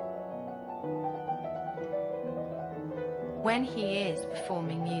 When he is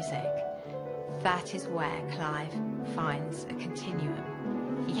performing music, that is where Clive finds a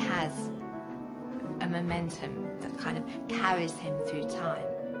continuum. He has a momentum that kind of carries him through time.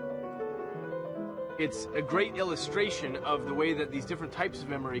 It's a great illustration of the way that these different types of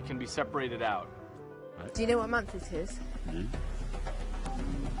memory can be separated out. Do you know what month it is? Yeah.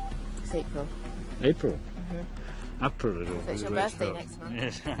 It's April. April? Absolutely. So it's your birthday next month.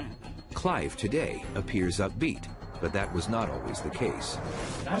 Yes. Clive today appears upbeat, but that was not always the case.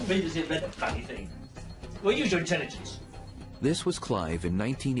 I haven't been to see that funny thing. Well, use your intelligence. This was Clive in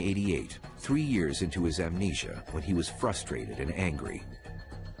 1988, 3 years into his amnesia, when he was frustrated and angry.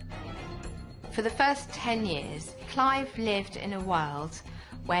 For the first 10 years, Clive lived in a world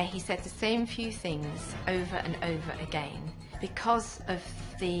where he said the same few things over and over again because of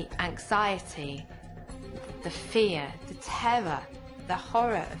the anxiety, the fear, the terror, the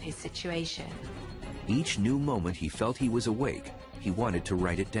horror of his situation. Each new moment he felt he was awake, he wanted to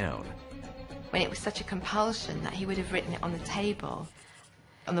write it down. When it was such a compulsion that he would have written it on the table,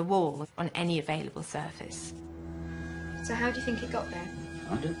 on the wall, on any available surface. So how do you think it got there?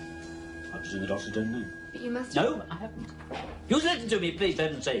 I don't. I presume the doctor don't know. But you must... No, I haven't. You listen to me, please, for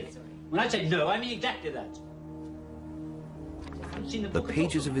heaven's sake. When I say no, I mean exactly that. The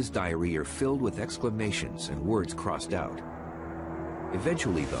pages of his diary are filled with exclamations and words crossed out.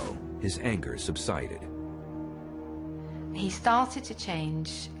 Eventually, though, his anger subsided. He started to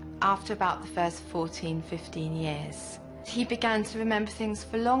change after about the first 14, 15 years. He began to remember things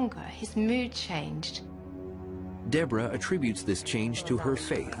for longer. His mood changed. Deborah attributes this change to her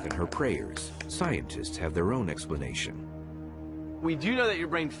faith and her prayers. Scientists have their own explanation. We do know that your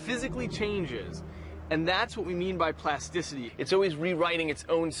brain physically changes, and that's what we mean by plasticity. It's always rewriting its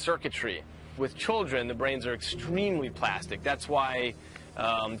own circuitry. With children, the brains are extremely plastic. That's why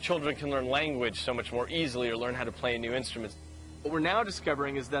children can learn language so much more easily or learn how to play new instruments. What we're now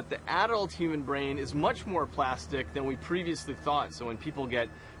discovering is that the adult human brain is much more plastic than we previously thought. So when people get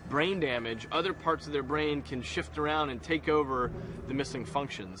brain damage, other parts of their brain can shift around and take over the missing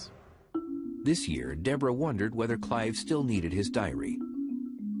functions. This year, Deborah wondered whether Clive still needed his diary.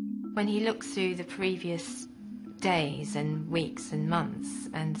 When he looked through the previous days and weeks and months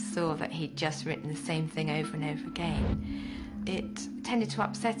and saw that he'd just written the same thing over and over again, it tended to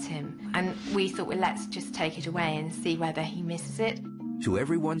upset him, and we thought, well, let's just take it away and see whether he misses it. To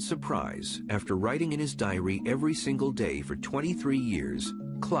everyone's surprise, after writing in his diary every single day for 23 years,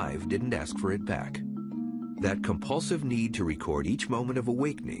 Clive didn't ask for it back. That compulsive need to record each moment of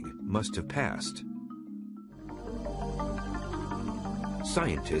awakening must have passed.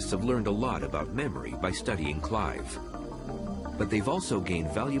 Scientists have learned a lot about memory by studying Clive. But they've also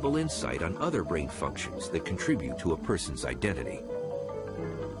gained valuable insight on other brain functions that contribute to a person's identity.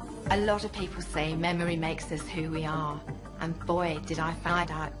 A lot of people say memory makes us who we are, and boy, did I find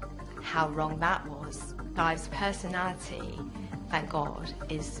out how wrong that was. Clive's personality, thank God,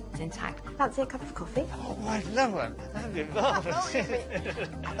 is intact. Fancy a cup of coffee? Oh, I love it. That'd be marvelous.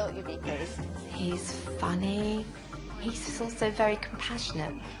 I thought you'd be pleased. He's funny. He's also very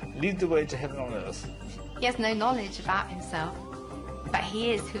compassionate. Lead the way to heaven on earth. He has no knowledge about himself, but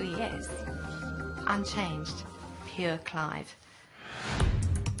he is who he is. Unchanged. Pure Clive.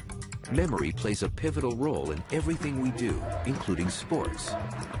 Memory plays a pivotal role in everything we do, including sports.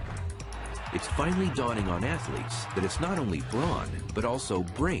 It's finally dawning on athletes that it's not only brawn, but also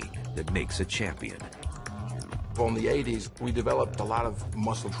brain that makes a champion. Well, in the 80s, we developed a lot of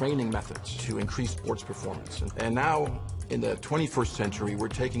muscle training methods to increase sports performance. And now, in the 21st century, we're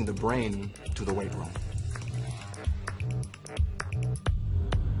taking the brain to the weight room.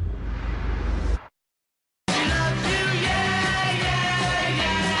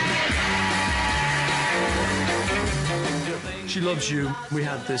 She loves you. We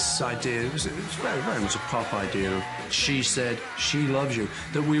had this idea, it was very, very much a pop idea. She said she loves you,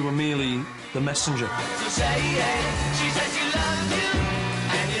 that we were merely the messenger. So say it, she said she loves you,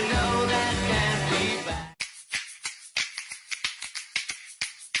 and you know that can't be back.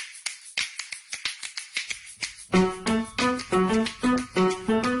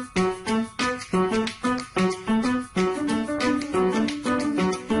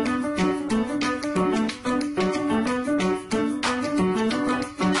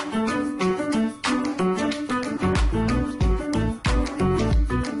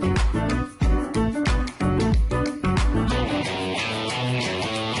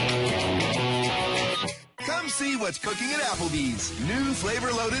 Cooking at Applebee's. New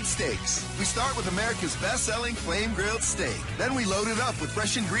flavor-loaded steaks. We start with America's best-selling flame-grilled steak. Then we load it up with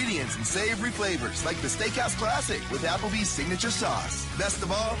fresh ingredients and savory flavors like the Steakhouse Classic with Applebee's signature sauce. Best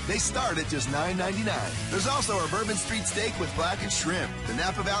of all, they start at just $9.99. There's also our Bourbon Street steak with blackened shrimp, the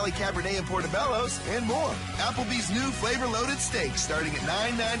Napa Valley Cabernet and Portobello's, and more. Applebee's new flavor-loaded steaks starting at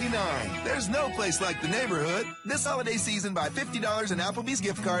 $9.99. There's no place like the neighborhood. This holiday season, buy $50 in Applebee's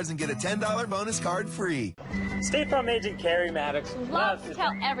gift cards and get a $10 bonus card free. State Farm Agent Carrie Maddox loves to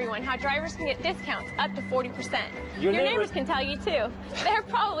tell everyone how drivers can get discounts up to 40%. Your neighbors can tell you too. They're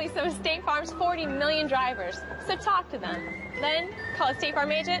probably some of State Farm's 40 million drivers, so talk to them. Then call a State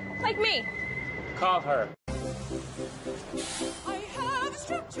Farm agent like me. Call her. I have a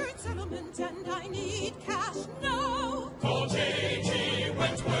structured settlement and I need cash now. Call J.G.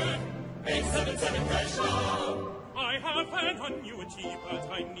 Wentworth, 877 cash now. I have an annuity, but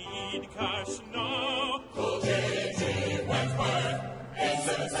I need cash now. Call J.G. Wentworth,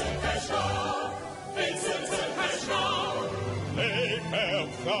 877 cash now. 877 cash now. They help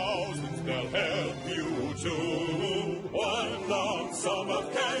thousands, they'll help you too. One lump sum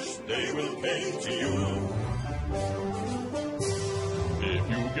of cash they will pay to you. If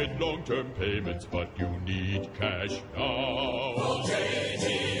you get long-term payments, but you need cash now. Call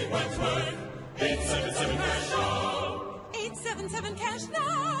J.G. Wentworth, 877 cash now. 877 cash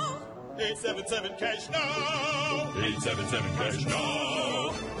now. 877 cash now. 877 cash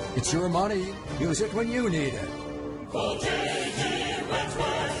now. It's your money. Use it when you need it. Call J.G.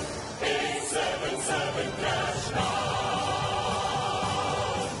 Wentworth, 877 cash now.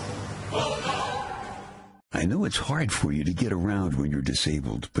 Call now. I know it's hard for you to get around when you're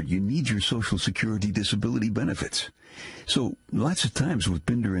disabled, but you need your Social Security disability benefits. So lots of times with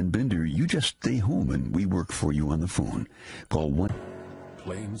Binder and Binder, you just stay home and we work for you on the phone. Call 1.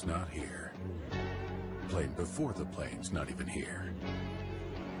 Plane's not here. Plane before the plane's not even here.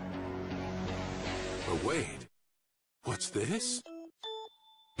 But wait, what's this?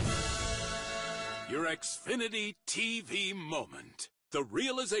 Your Xfinity TV moment. The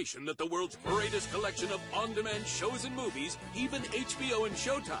realization that the world's greatest collection of on-demand shows and movies, even HBO and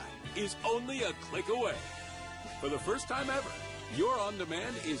Showtime, is only a click away. For the first time ever, your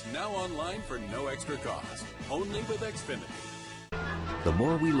on-demand is now online for no extra cost, only with Xfinity. The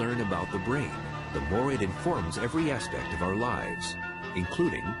more we learn about the brain, the more it informs every aspect of our lives,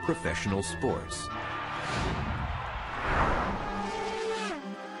 including professional sports.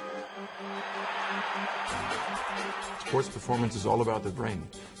 Sports performance is all about the brain,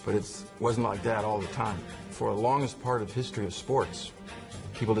 but it wasn't like that all the time. For the longest part of history of sports,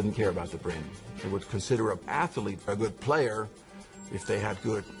 people didn't care about the brain. They would consider an athlete a good player if they had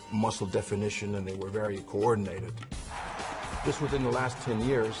good muscle definition and they were very coordinated. Just within the last 10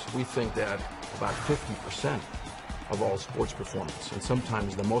 years, we think that about 50% of all sports performance, and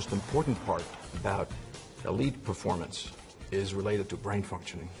sometimes the most important part about elite performance, is related to brain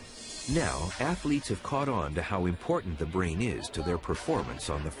functioning. Now, athletes have caught on to how important the brain is to their performance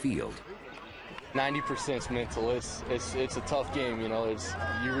on the field. 90% is mental. It's a tough game, you know.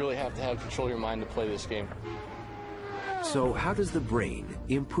 You really have to have control of your mind to play this game. So how does the brain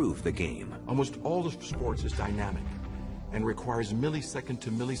improve the game? Almost all of sports is dynamic and requires millisecond to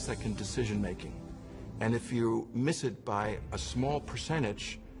millisecond decision making. And if you miss it by a small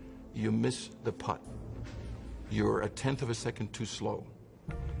percentage, you miss the putt. You're a tenth of a second too slow.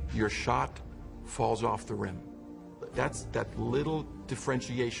 Your shot falls off the rim. That's that little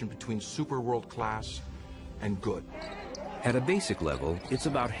differentiation between super world class and good. At a basic level, it's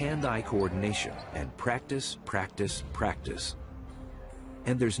about hand-eye coordination and practice, practice, practice.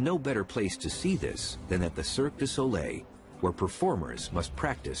 And there's no better place to see this than at the Cirque du Soleil, where performers must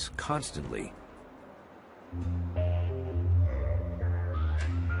practice constantly.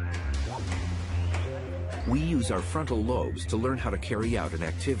 We use our frontal lobes to learn how to carry out an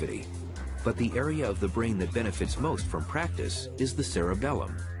activity. But the area of the brain that benefits most from practice is the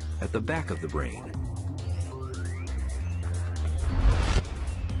cerebellum, at the back of the brain.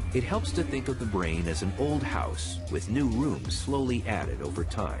 It helps to think of the brain as an old house with new rooms slowly added over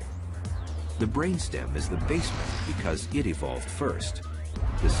time. The brainstem is the basement because it evolved first.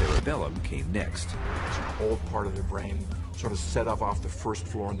 The cerebellum came next. It's an old part of the brain, sort of set up off the first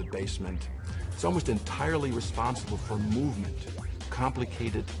floor in the basement. It's almost entirely responsible for movement,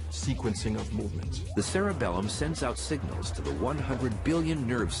 complicated sequencing of movements. The cerebellum sends out signals to the 100 billion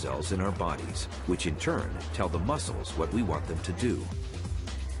nerve cells in our bodies, which in turn tell the muscles what we want them to do.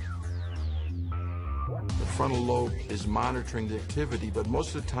 The frontal lobe is monitoring the activity, but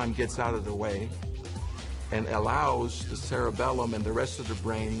most of the time gets out of the way and allows the cerebellum and the rest of the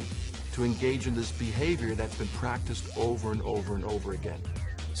brain to engage in this behavior that's been practiced over and over and over again.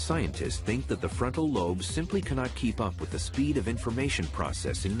 Scientists think that the frontal lobe simply cannot keep up with the speed of information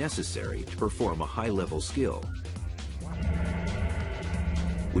processing necessary to perform a high-level skill,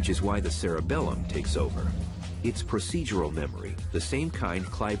 which is why the cerebellum takes over. It's procedural memory, the same kind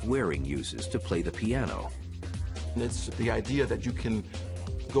Clive Wearing uses to play the piano. And it's the idea that you can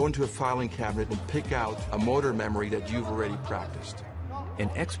go into a filing cabinet and pick out a motor memory that you've already practiced.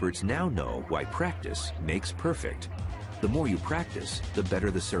 And experts now know why practice makes perfect. The more you practice, the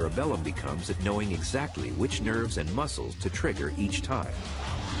better the cerebellum becomes at knowing exactly which nerves and muscles to trigger each time.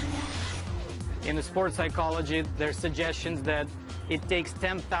 In the sports psychology, there's suggestions that it takes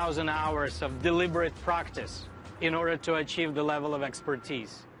 10,000 hours of deliberate practice in order to achieve the level of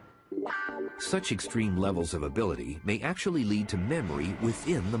expertise. Such extreme levels of ability may actually lead to memory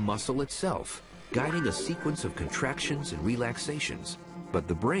within the muscle itself, guiding a sequence of contractions and relaxations. But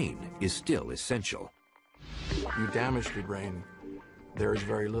the brain is still essential. You damage the brain, there is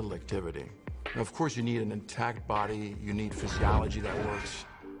very little activity. Now, of course, you need an intact body, you need physiology that works.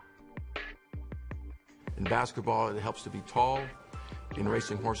 In basketball, it helps to be tall. In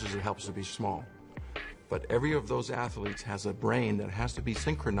racing horses, it helps to be small. But every of those athletes has a brain that has to be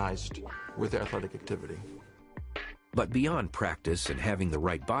synchronized with their athletic activity. But beyond practice and having the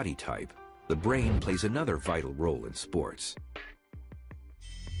right body type, the brain plays another vital role in sports.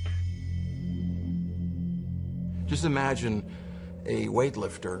 Just imagine a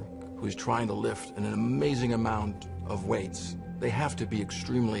weightlifter who's trying to lift an amazing amount of weights. They have to be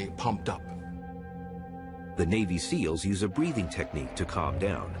extremely pumped up. The Navy SEALs use a breathing technique to calm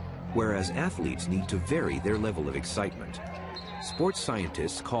down, whereas athletes need to vary their level of excitement. Sports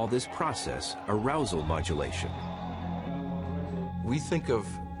scientists call this process arousal modulation. We think of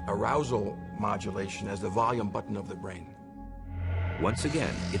arousal modulation as the volume button of the brain. Once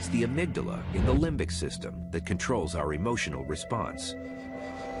again, it's the amygdala in the limbic system that controls our emotional response.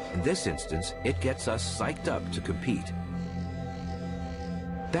 In this instance, it gets us psyched up to compete.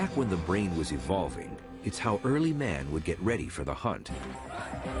 Back when the brain was evolving, it's how early man would get ready for the hunt.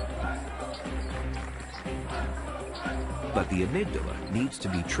 But the amygdala needs to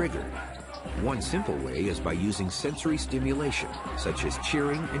be triggered. One simple way is by using sensory stimulation, such as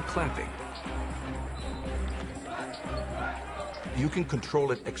cheering and clapping. You can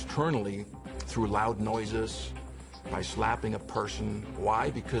control it externally through loud noises, by slapping a person. Why?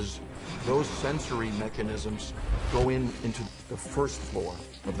 Because those sensory mechanisms go into the first floor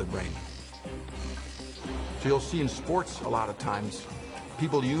of the brain. So you'll see in sports a lot of times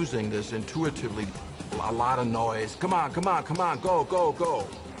people using this intuitively, a lot of noise. Come on, come on, come on, go, go, go.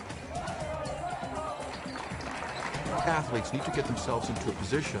 Athletes need to get themselves into a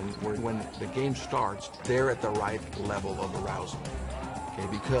position where when the game starts, they're at the right level of arousal. Okay,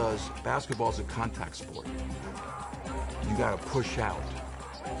 because basketball is a contact sport. You got to push out.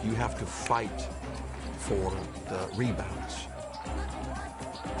 You have to fight for the rebounds.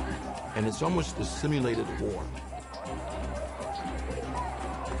 And it's almost a simulated war.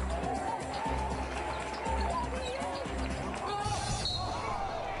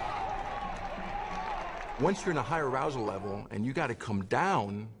 Once you're in a higher arousal level and you got to come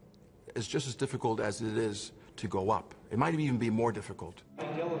down, it's just as difficult as it is to go up. It might even be more difficult.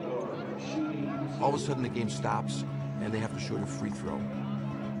 All of a sudden the game stops and they have to shoot a free throw.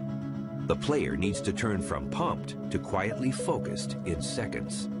 The player needs to turn from pumped to quietly focused in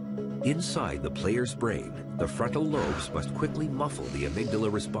seconds. Inside the player's brain, the frontal lobes must quickly muffle the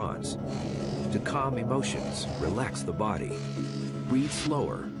amygdala response to calm emotions, relax the body, breathe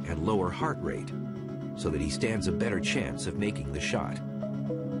slower, and lower heart rate, so that he stands a better chance of making the shot.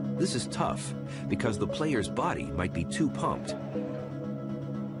 This is tough because the player's body might be too pumped,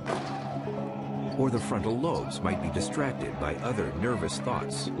 or the frontal lobes might be distracted by other nervous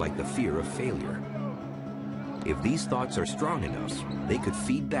thoughts like the fear of failure. If these thoughts are strong enough, they could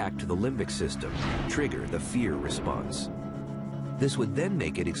feed back to the limbic system, trigger the fear response. This would then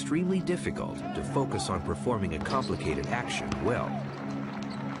make it extremely difficult to focus on performing a complicated action well.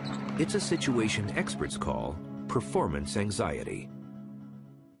 It's a situation experts call performance anxiety.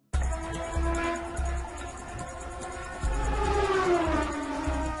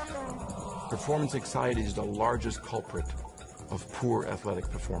 Performance anxiety is the largest culprit of poor athletic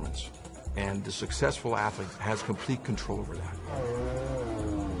performance. And the successful athlete has complete control over that.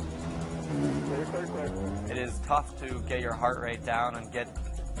 It is tough to get your heart rate down and get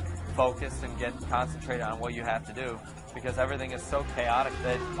focused and get concentrated on what you have to do, because everything is so chaotic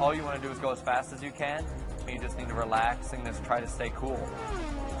that all you want to do is go as fast as you can. You just need to relax and just try to stay cool.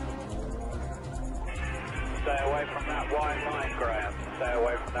 Stay away from that white line, Graham. Stay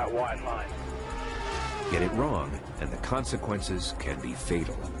away from that white line. Get it wrong, and the consequences can be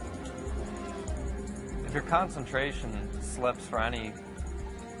fatal. If your concentration slips for any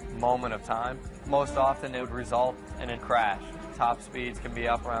moment of time, most often it would result in a crash. Top speeds can be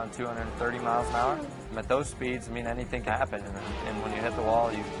up around 230 miles an hour. And at those speeds, I mean, anything can happen. And when you hit the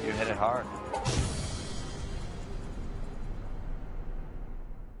wall, you hit it hard.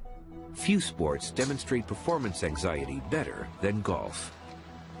 Few sports demonstrate performance anxiety better than golf.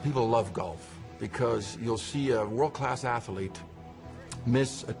 People love golf. because you'll see a world-class athlete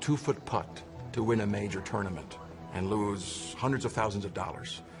miss a 2-foot putt to win a major tournament and lose hundreds of thousands of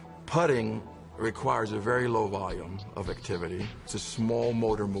dollars. Putting requires a very low volume of activity. It's a small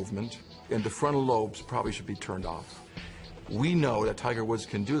motor movement, and the frontal lobes probably should be turned off. We know that Tiger Woods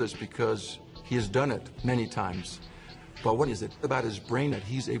can do this because he has done it many times. But what is it about his brain that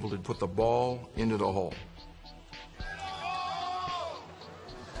he's able to put the ball into the hole?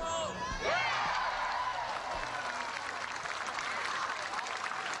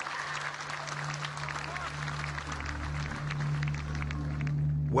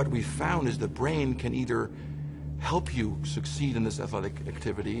 What we found is the brain can either help you succeed in this athletic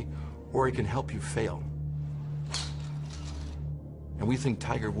activity, or it can help you fail. And we think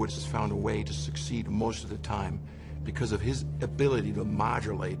Tiger Woods has found a way to succeed most of the time because of his ability to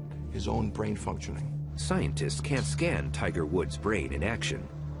modulate his own brain functioning. Scientists can't scan Tiger Woods' brain in action.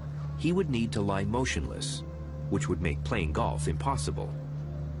 He would need to lie motionless, which would make playing golf impossible.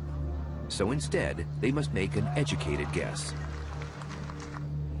 So instead, they must make an educated guess.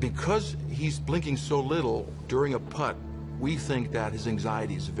 Because he's blinking so little during a putt, we think that his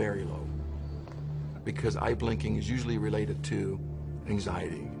anxiety is very low. Because eye blinking is usually related to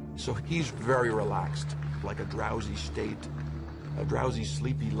anxiety. So he's very relaxed, like a drowsy state, a drowsy,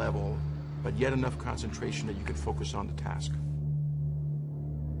 sleepy level, but yet enough concentration that you can focus on the task.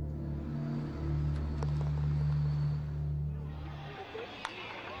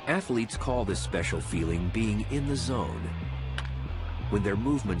 Athletes call this special feeling being in the zone, when their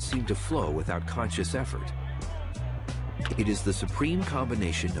movements seem to flow without conscious effort. It is the supreme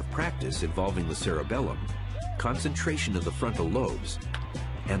combination of practice involving the cerebellum, concentration of the frontal lobes,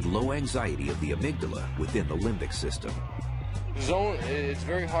 and low anxiety of the amygdala within the limbic system. Zone, it's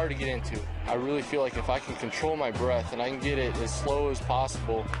very hard to get into. I really feel like if I can control my breath and I can get it as slow as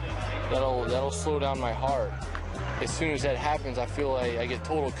possible, that'll slow down my heart. As soon as that happens, I feel like I get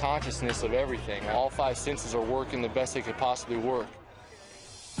total consciousness of everything. All 5 senses are working the best they could possibly work.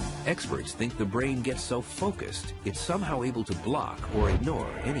 Experts think the brain gets so focused, it's somehow able to block or ignore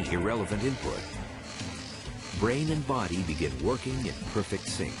any irrelevant input. Brain and body begin working in perfect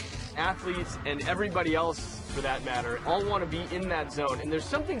sync. Athletes and everybody else, for that matter, all want to be in that zone, and there's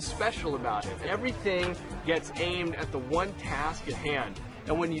something special about it. Everything gets aimed at the one task at hand,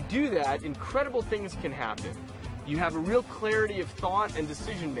 and when you do that, incredible things can happen. You have a real clarity of thought and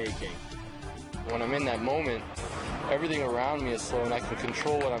decision making. When I'm in that moment, everything around me is slow, and I can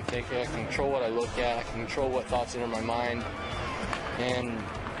control what I'm thinking, I can control what I look at, I can control what thoughts enter my mind, and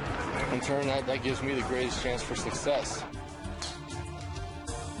in turn, that gives me the greatest chance for success.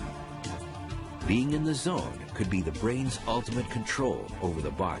 Being in the zone could be the brain's ultimate control over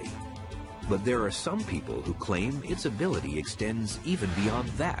the body. But there are some people who claim its ability extends even beyond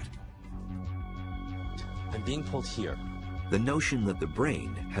that. I'm being pulled here. The notion that the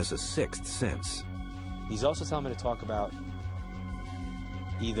brain has a sixth sense. He's also telling me to talk about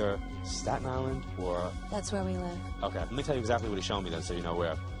either Staten Island or... That's where we live. Okay, let me tell you exactly what he's showing me then so you know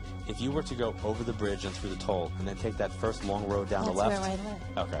where. If you were to go over the bridge and through the toll and then take that first long road down the left... That's where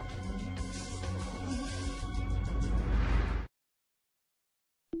I live. Okay.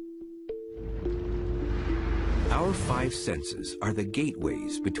 Our 5 senses are the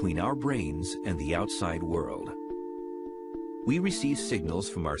gateways between our brains and the outside world. We receive signals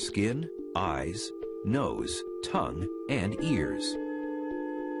from our skin, eyes, nose, tongue, and ears.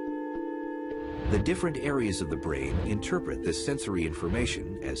 The different areas of the brain interpret this sensory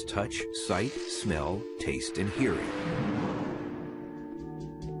information as touch, sight, smell, taste, and hearing.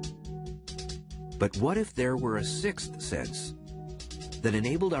 But what if there were a 6th sense that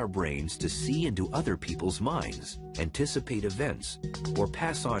enabled our brains to see into other people's minds, anticipate events, or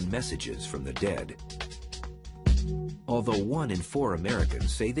pass on messages from the dead? Although 1 in 4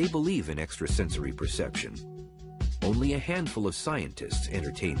 Americans say they believe in extrasensory perception, only a handful of scientists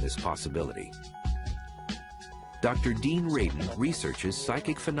entertain this possibility. Dr. Dean Radin researches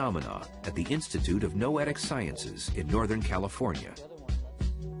psychic phenomena at the Institute of Noetic Sciences in Northern California.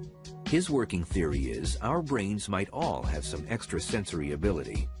 His working theory is our brains might all have some extrasensory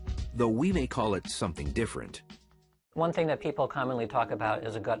ability, though we may call it something different. One thing that people commonly talk about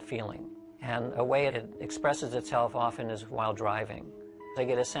is a gut feeling, and a way it expresses itself often is while driving. I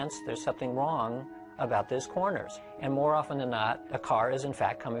get a sense there's something wrong about these corners, and more often than not, a car is in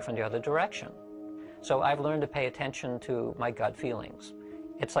fact coming from the other direction. So I've learned to pay attention to my gut feelings.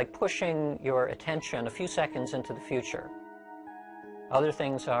 It's like pushing your attention a few seconds into the future. Other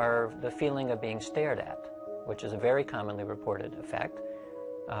things are the feeling of being stared at, which is a very commonly reported effect,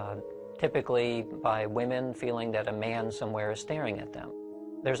 typically by women feeling that a man somewhere is staring at them.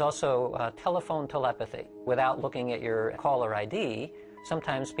 There's also telephone telepathy. Without looking at your caller ID,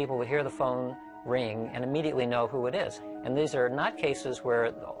 sometimes people will hear the phone ring and immediately know who it is. And these are not cases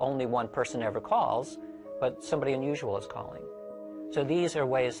where only one person ever calls, but somebody unusual is calling. So these are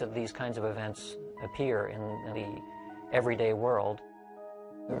ways that these kinds of events appear in the everyday world.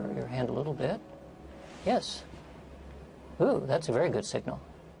 Your hand a little bit. Yes. Ooh, that's a very good signal.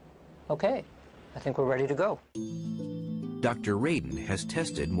 Okay, I think we're ready to go. Dr. Radin has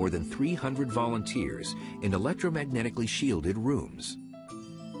tested more than 300 volunteers in electromagnetically shielded rooms.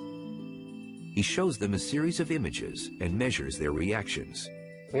 He shows them a series of images and measures their reactions.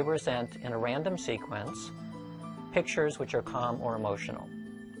 We present in a random sequence pictures which are calm or emotional,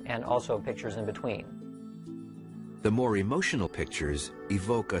 and also pictures in between. The more emotional pictures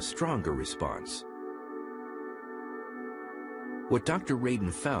evoke a stronger response. What Dr.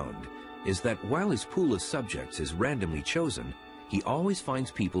 Radin found is that while his pool of subjects is randomly chosen, he always finds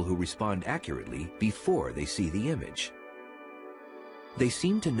people who respond accurately before they see the image. They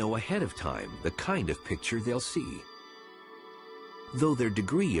seem to know ahead of time the kind of picture they'll see. Though their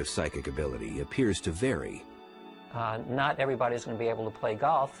degree of psychic ability appears to vary. Not everybody's going to be able to play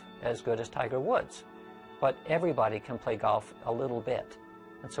golf as good as Tiger Woods, but everybody can play golf a little bit.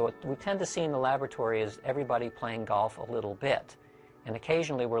 And so what we tend to see in the laboratory is everybody playing golf a little bit. And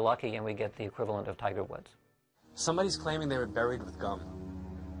occasionally we're lucky and we get the equivalent of Tiger Woods. Somebody's claiming they were buried with gum.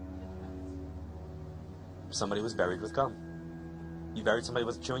 Somebody was buried with gum. You buried somebody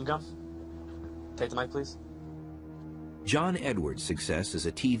with chewing gum? Take the mic, please. John Edwards' success as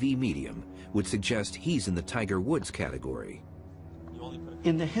a TV medium would suggest he's in the Tiger Woods category.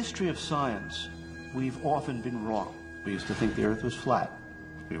 In the history of science, we've often been wrong. We used to think the Earth was flat.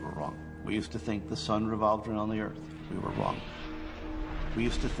 We were wrong. We used to think the sun revolved around the Earth. We were wrong. We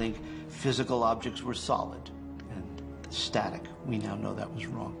used to think physical objects were solid and static. We now know that was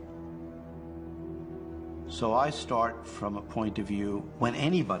wrong. So I start from a point of view, when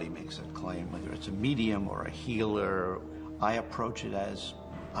anybody makes a claim, whether it's a medium or a healer, I approach it as,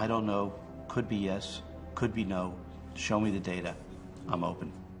 I don't know, could be yes, could be no, show me the data, I'm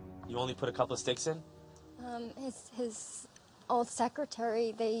open. You only put a couple of sticks in? His old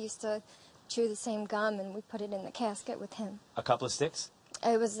secretary, they used to chew the same gum, and we put it in the casket with him. A couple of sticks?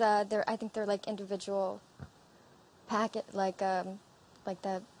 It was, I think they're like individual packet, like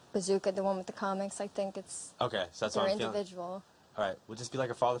the bazooka, the one with the comics. I think it's okay, so that's they're what I'm individual. All right, would this be like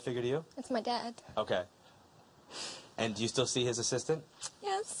a father figure to you? It's my dad. Okay. And do you still see his assistant?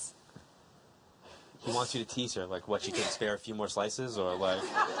 Yes. He wants you to tease her, like what, she could spare a few more slices, or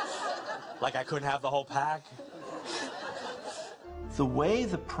like I couldn't have the whole pack? The way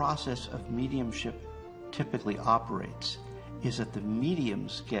the process of mediumship typically operates is that the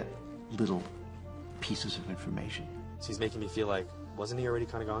mediums get little pieces of information. So he's making me feel like, wasn't he already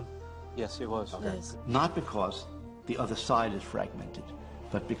kind of gone? Yes, he was. Okay. Yes. Not because the other side is fragmented,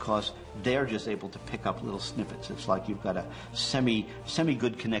 but because they're just able to pick up little snippets. It's like you've got a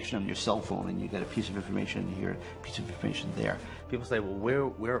semi-good connection on your cell phone, and you get a piece of information here, a piece of information there. People say,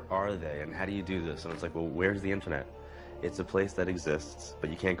 well, where are they, and how do you do this? And it's like, well, where's the internet? It's a place that exists, but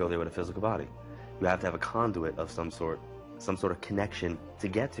you can't go there with a physical body. You have to have a conduit of some sort of connection to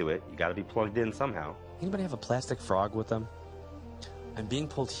get to it. You got to be plugged in somehow. Anybody have a plastic frog with them? I'm being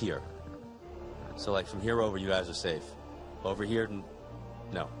pulled here. So like from here over, you guys are safe. Over here,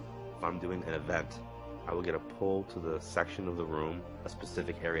 no. If I'm doing an event, I will get a pull to the section of the room, a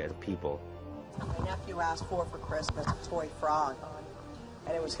specific area of people. My nephew asked for Christmas a toy frog,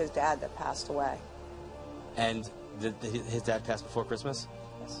 and it was his dad that passed away. And did his dad pass before Christmas?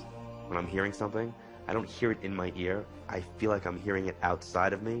 Yes. When I'm hearing something, I don't hear it in my ear. I feel like I'm hearing it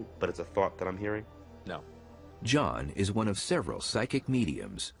outside of me, but it's a thought that I'm hearing. No. John is one of several psychic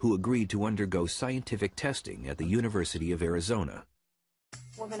mediums who agreed to undergo scientific testing at the University of Arizona.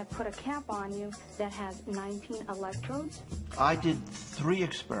 We're going to put a cap on you that has 19 electrodes. I did 3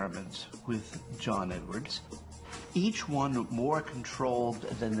 experiments with John Edwards, each one more controlled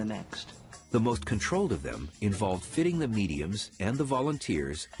than the next. The most controlled of them involved fitting the mediums and the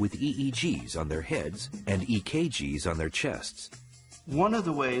volunteers with EEGs on their heads and EKGs on their chests. One of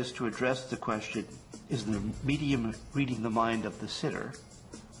the ways to address the question, is the medium reading the mind of the sitter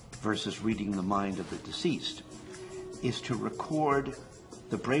versus reading the mind of the deceased, is to record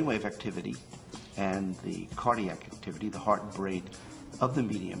the brainwave activity and the cardiac activity, the heart and brain of the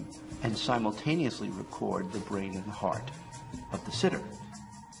medium, and simultaneously record the brain and the heart of the sitter.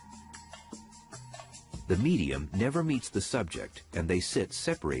 The medium never meets the subject, and they sit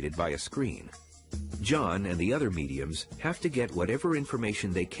separated by a screen. John and the other mediums have to get whatever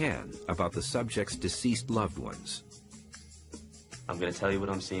information they can about the subject's deceased loved ones. I'm going to tell you what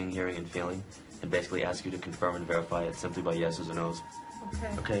I'm seeing, hearing, and feeling, and basically ask you to confirm and verify it simply by yeses or nos.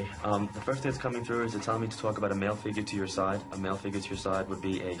 Okay. The first thing that's coming through is to tell me to talk about a male figure to your side. A male figure to your side would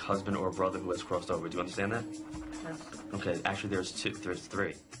be a husband or a brother who has crossed over. Do you understand that? Yes. Okay, actually there's two. There's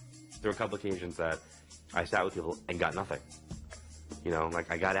three. There were a couple occasions that I sat with people and got nothing. You know, like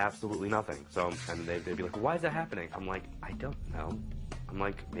I got absolutely nothing. So, and they'd be like, why is that happening? I'm like, I don't know. I'm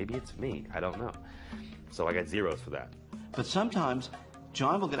like, maybe it's me. I don't know. So I got zeros for that. But sometimes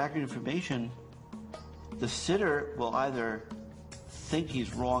John will get accurate information. The sitter will either think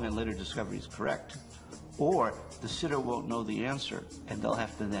he's wrong and later discover he's correct, or the sitter won't know the answer and they'll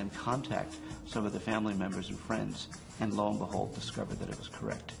have to then contact some of the family members and friends and lo and behold discover that it was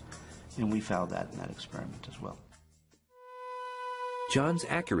correct. And we found that in that experiment as well. John's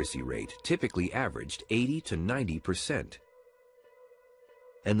accuracy rate typically averaged 80 to 90%.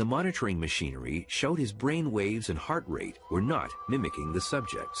 And the monitoring machinery showed his brain waves and heart rate were not mimicking the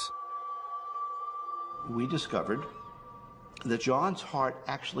subject's. We discovered that John's heart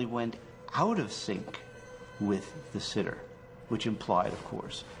actually went out of sync with the sitter, which implied, of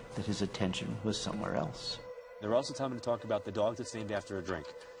course, that his attention was somewhere else. They were also telling me to talk about the dog that's named after a drink.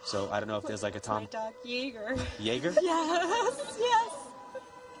 So I don't know if there's like a Tom... My dog, Jaeger. Jaeger? Yes, yes.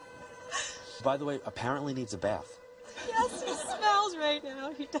 By the way, apparently needs a bath. Yes, he smells right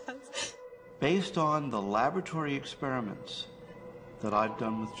now, he does. Based on the laboratory experiments that I've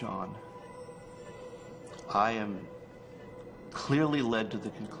done with John, I am clearly led to the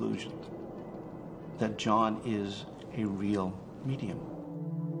conclusion that John is a real medium.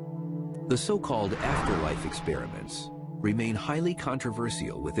 The so-called afterlife experiments remain highly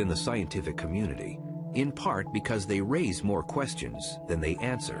controversial within the scientific community, in part because they raise more questions than they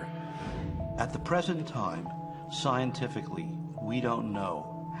answer. At the present time, scientifically, we don't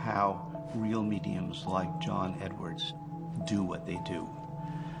know how real mediums like John Edwards do what they do.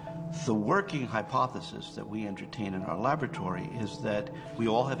 The working hypothesis that we entertain in our laboratory is that we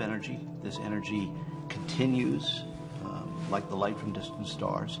all have energy. This energy continues like the light from distant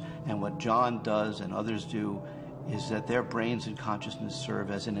stars. And what John does and others do is that their brains and consciousness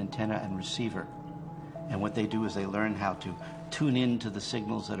serve as an antenna and receiver. And what they do is they learn how to tune into the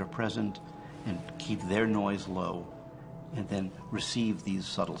signals that are present and keep their noise low and then receive these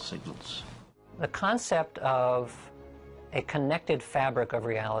subtle signals. The concept of a connected fabric of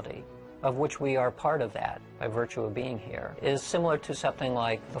reality, of which we are part of that by virtue of being here, is similar to something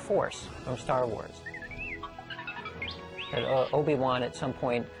like the Force from Star Wars. That Obi-Wan at some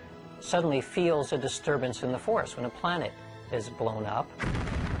point suddenly feels a disturbance in the Force when a planet is blown up.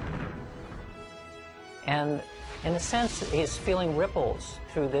 And in a sense, he's feeling ripples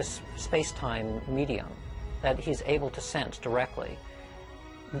through this space-time medium that he's able to sense directly.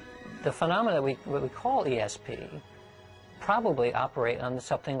 The phenomena what we call ESP probably operate on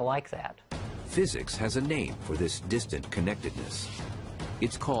something like that. Physics has a name for this distant connectedness.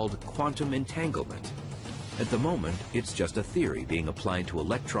 It's called quantum entanglement. At the moment, it's just a theory being applied to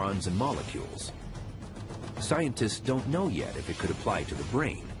electrons and molecules. Scientists don't know yet if it could apply to the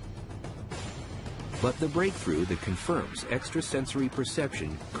brain. But the breakthrough that confirms extrasensory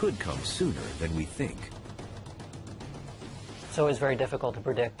perception could come sooner than we think. So it's very difficult to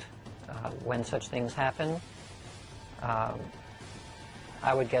predict when such things happen.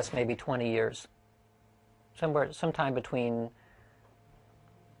 I would guess maybe 20 years. Sometime between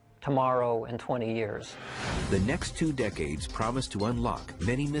tomorrow and 20 years. The next 2 decades promise to unlock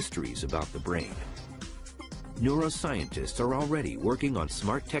many mysteries about the brain. Neuroscientists are already working on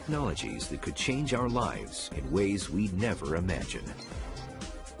smart technologies that could change our lives in ways we'd never imagine.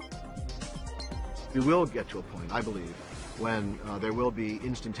 We will get to a point, I believe, when there will be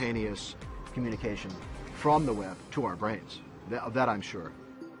instantaneous communication from the web to our brains. That I'm sure.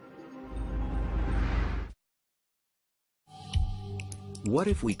 What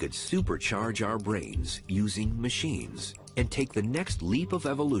if we could supercharge our brains using machines and take the next leap of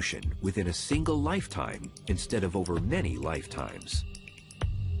evolution within a single lifetime instead of over many lifetimes?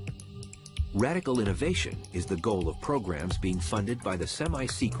 Radical innovation is the goal of programs being funded by the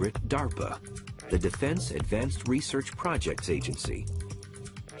semi-secret DARPA, the Defense Advanced Research Projects Agency.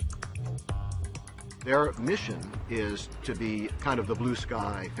 Their mission is to be kind of the blue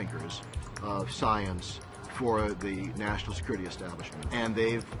sky thinkers of science for the national security establishment. And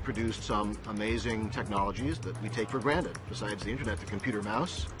they've produced some amazing technologies that we take for granted, besides the internet, the computer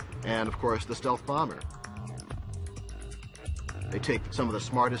mouse, and of course the stealth bomber. They take some of the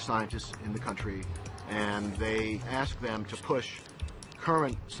smartest scientists in the country and they ask them to push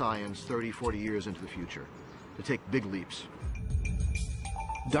current science 30, 40 years into the future, to take big leaps.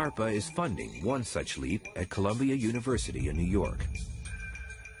 DARPA is funding one such leap at Columbia University in New York.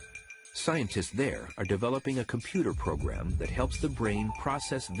 Scientists there are developing a computer program that helps the brain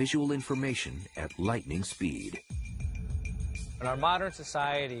process visual information at lightning speed. In our modern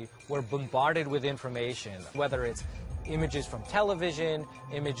society, we're bombarded with information, whether it's images from television,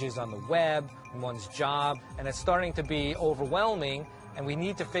 images on the web, one's job, and it's starting to be overwhelming, and we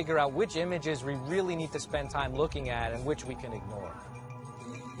need to figure out which images we really need to spend time looking at and which we can ignore.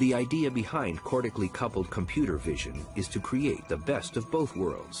 The idea behind cortically coupled computer vision is to create the best of both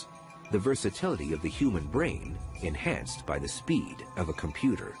worlds, the versatility of the human brain enhanced by the speed of a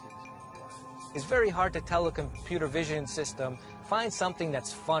computer. It's very hard to tell a computer vision system, find something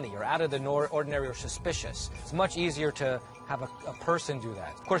that's funny or out of the ordinary or suspicious. It's much easier to have a person do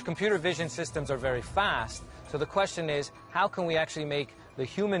that. Of course, computer vision systems are very fast, so the question is, how can we actually make the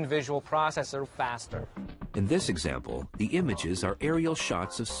human visual processor faster? In this example, the images are aerial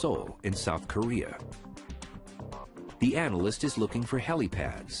shots of Seoul in South Korea. The analyst is looking for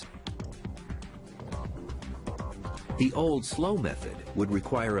helipads. The old slow method would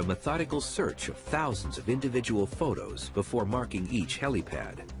require a methodical search of thousands of individual photos before marking each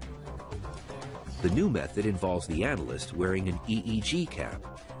helipad. The new method involves the analyst wearing an EEG cap.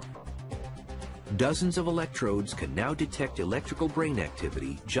 Dozens of electrodes can now detect electrical brain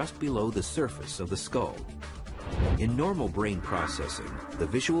activity just below the surface of the skull. In normal brain processing, the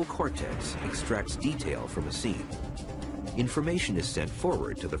visual cortex extracts detail from a scene. Information is sent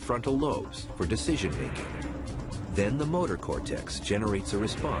forward to the frontal lobes for decision-making. Then the motor cortex generates a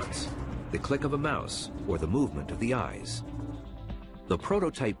response, the click of a mouse or the movement of the eyes. The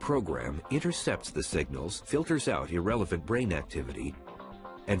prototype program intercepts the signals, filters out irrelevant brain activity,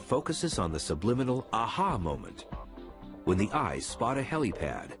 and focuses on the subliminal aha moment, when the eyes spot a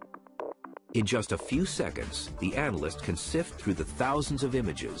helipad. In just a few seconds, the analyst can sift through the thousands of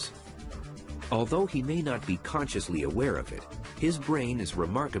images. Although he may not be consciously aware of it, his brain is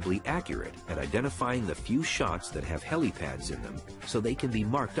remarkably accurate at identifying the few shots that have helipads in them, so they can be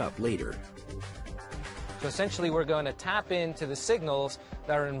marked up later. So essentially, we're going to tap into the signals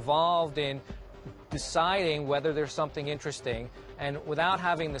that are involved in deciding whether there's something interesting, and without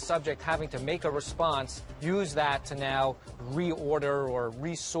having the subject having to make a response, use that to now reorder or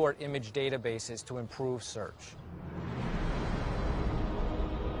resort image databases to improve search.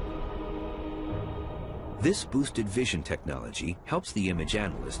 This boosted vision technology helps the image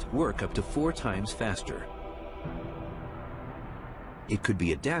analyst work up to 4 times faster. It could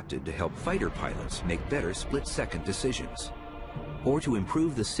be adapted to help fighter pilots make better split-second decisions, or to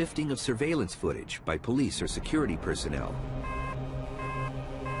improve the sifting of surveillance footage by police or security personnel.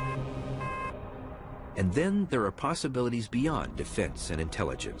 And then there are possibilities beyond defense and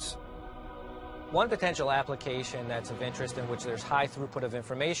intelligence. One potential application that's of interest in which there's high throughput of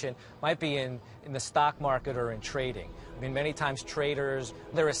information might be in the stock market or in trading. I mean, many times traders,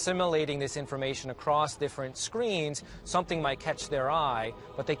 they're assimilating this information across different screens. Something might catch their eye,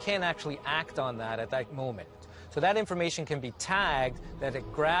 but they can't actually act on that at that moment. So that information can be tagged, that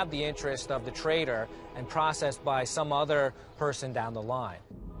it grabbed the interest of the trader and processed by some other person down the line.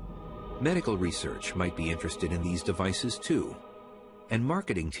 Medical research might be interested in these devices too. And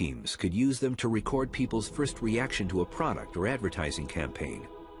marketing teams could use them to record people's first reaction to a product or advertising campaign.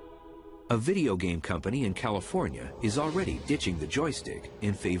 A video game company in California is already ditching the joystick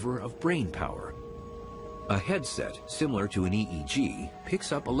in favor of brain power. A headset similar to an EEG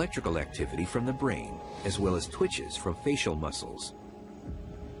picks up electrical activity from the brain, as well as twitches from facial muscles.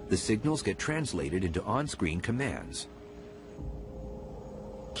 The signals get translated into on-screen commands.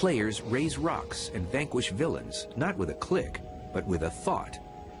 Players raise rocks and vanquish villains, not with a click, but with a thought.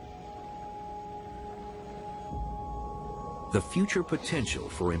 The future potential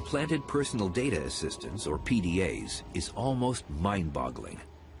for implanted personal data assistants, or PDAs, is almost mind-boggling.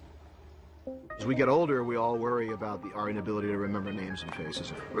 As we get older, we all worry about our inability to remember names and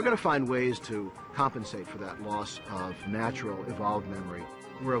faces. We're going to find ways to compensate for that loss of natural, evolved memory.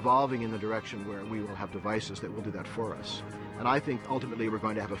 We're evolving in the direction where we will have devices that will do that for us. And I think ultimately we're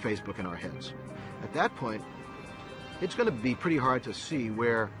going to have a Facebook in our heads. At that point, it's going to be pretty hard to see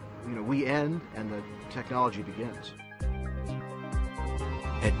where, we end and the technology begins.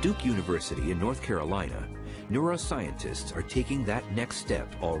 At Duke University in North Carolina, neuroscientists are taking that next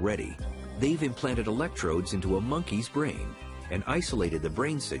step already. They've implanted electrodes into a monkey's brain and isolated the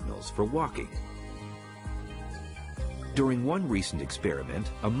brain signals for walking. During one recent experiment,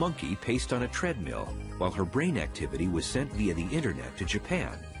 a monkey paced on a treadmill while her brain activity was sent via the internet to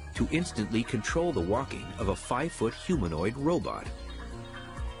Japan to instantly control the walking of a 5-foot humanoid robot.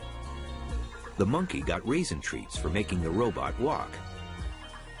 The monkey got raisin treats for making the robot walk.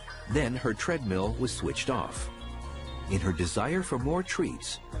 Then her treadmill was switched off. In her desire for more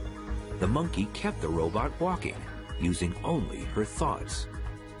treats, the monkey kept the robot walking, using only her thoughts.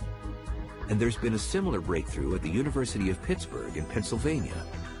 And there's been a similar breakthrough at the University of Pittsburgh in Pennsylvania.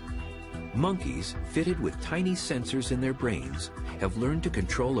 Monkeys, fitted with tiny sensors in their brains, have learned to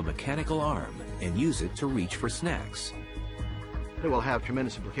control a mechanical arm and use it to reach for snacks. It will have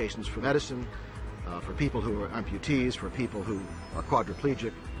tremendous implications for medicine, for people who are amputees, for people who are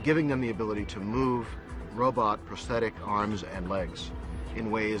quadriplegic, giving them the ability to move robot prosthetic arms and legs in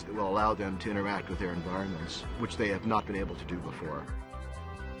ways that will allow them to interact with their environments, which they have not been able to do before.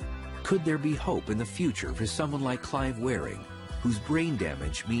 Could there be hope in the future for someone like Clive Waring, whose brain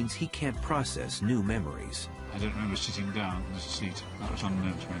damage means he can't process new memories? I don't remember sitting down in the seat. That was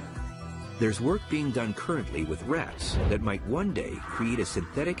unknown to me. There's work being done currently with rats that might one day create a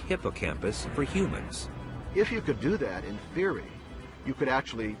synthetic hippocampus for humans. If you could do that, in theory, you could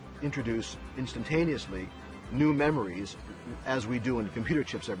actually introduce instantaneously new memories as we do in computer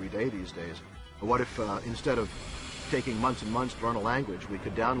chips every day these days. What if instead of taking months and months to learn a language, we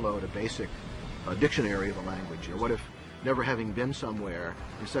could download a basic dictionary of a language? Or what if, never having been somewhere,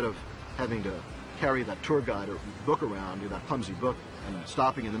 instead of having to carry that tour guide or book around, that clumsy book, and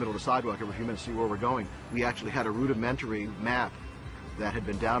stopping in the middle of the sidewalk every few minutes to see where we're going, we actually had a rudimentary map that had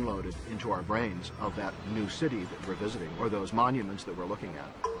been downloaded into our brains of that new city that we're visiting, or those monuments that we're looking at.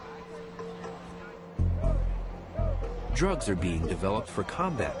 Drugs are being developed for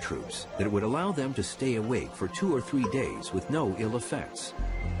combat troops that would allow them to stay awake for 2 or 3 days with no ill effects.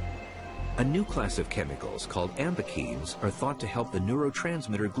 A new class of chemicals called ampakines are thought to help the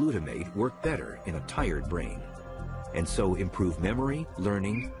neurotransmitter glutamate work better in a tired brain, and so improve memory,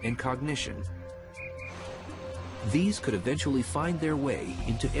 learning, and cognition. These could eventually find their way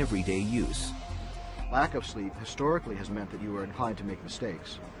into everyday use. Lack of sleep historically has meant that you are inclined to make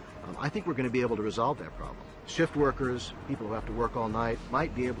mistakes. I think we're going to be able to resolve that problem. Shift workers, people who have to work all night,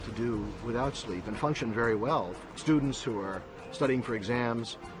 might be able to do without sleep and function very well. Students who are studying for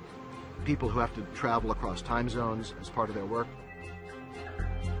exams, people who have to travel across time zones as part of their work.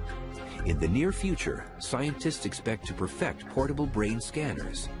 In the near future, scientists expect to perfect portable brain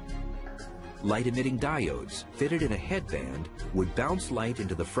scanners. Light-emitting diodes fitted in a headband would bounce light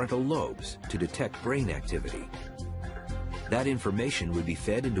into the frontal lobes to detect brain activity. That information would be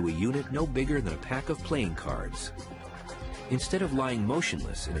fed into a unit no bigger than a pack of playing cards. Instead of lying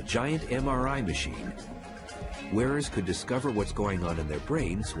motionless in a giant MRI machine, wearers could discover what's going on in their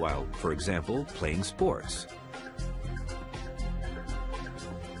brains while, for example, playing sports.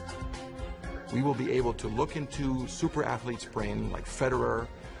 We will be able to look into super athletes' brain like Federer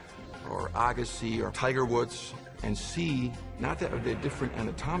or Agassi or Tiger Woods and see not that they're different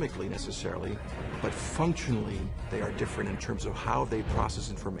anatomically necessarily, but functionally they are different in terms of how they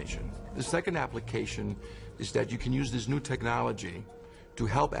process information. The second application is that you can use this new technology to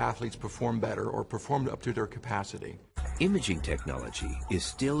help athletes perform better or perform up to their capacity. Imaging technology is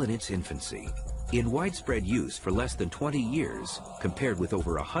still in its infancy. In widespread use for less than 20 years, compared with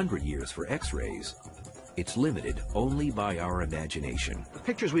over 100 years for X-rays, it's limited only by our imagination. The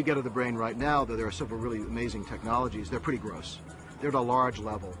pictures we get of the brain right now, though there are several really amazing technologies, they're pretty gross. They're at a large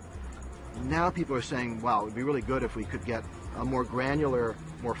level. Now people are saying, wow, it would be really good if we could get a more granular,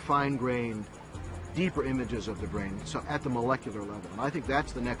 more fine-grained, deeper images of the brain, so at the molecular level. And I think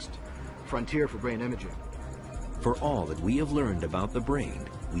that's the next frontier for brain imaging. For all that we have learned about the brain,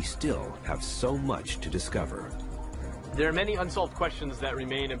 we still have so much to discover. There are many unsolved questions that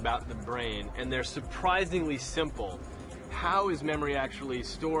remain about the brain, and they're surprisingly simple. How is memory actually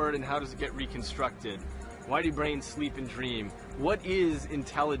stored, and how does it get reconstructed? Why do brains sleep and dream? What is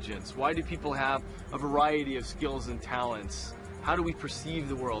intelligence? Why do people have a variety of skills and talents? How do we perceive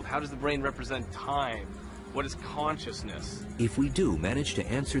the world? How does the brain represent time? What is consciousness? If we do manage to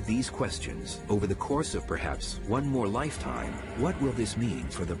answer these questions over the course of perhaps one more lifetime, what will this mean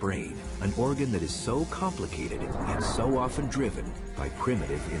for the brain, an organ that is so complicated and so often driven by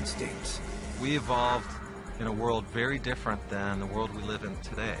primitive instincts? We evolved in a world very different than the world we live in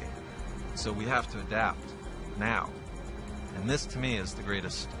today. So we have to adapt now. And this, to me, is the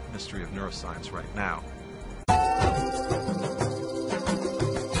greatest mystery of neuroscience right now.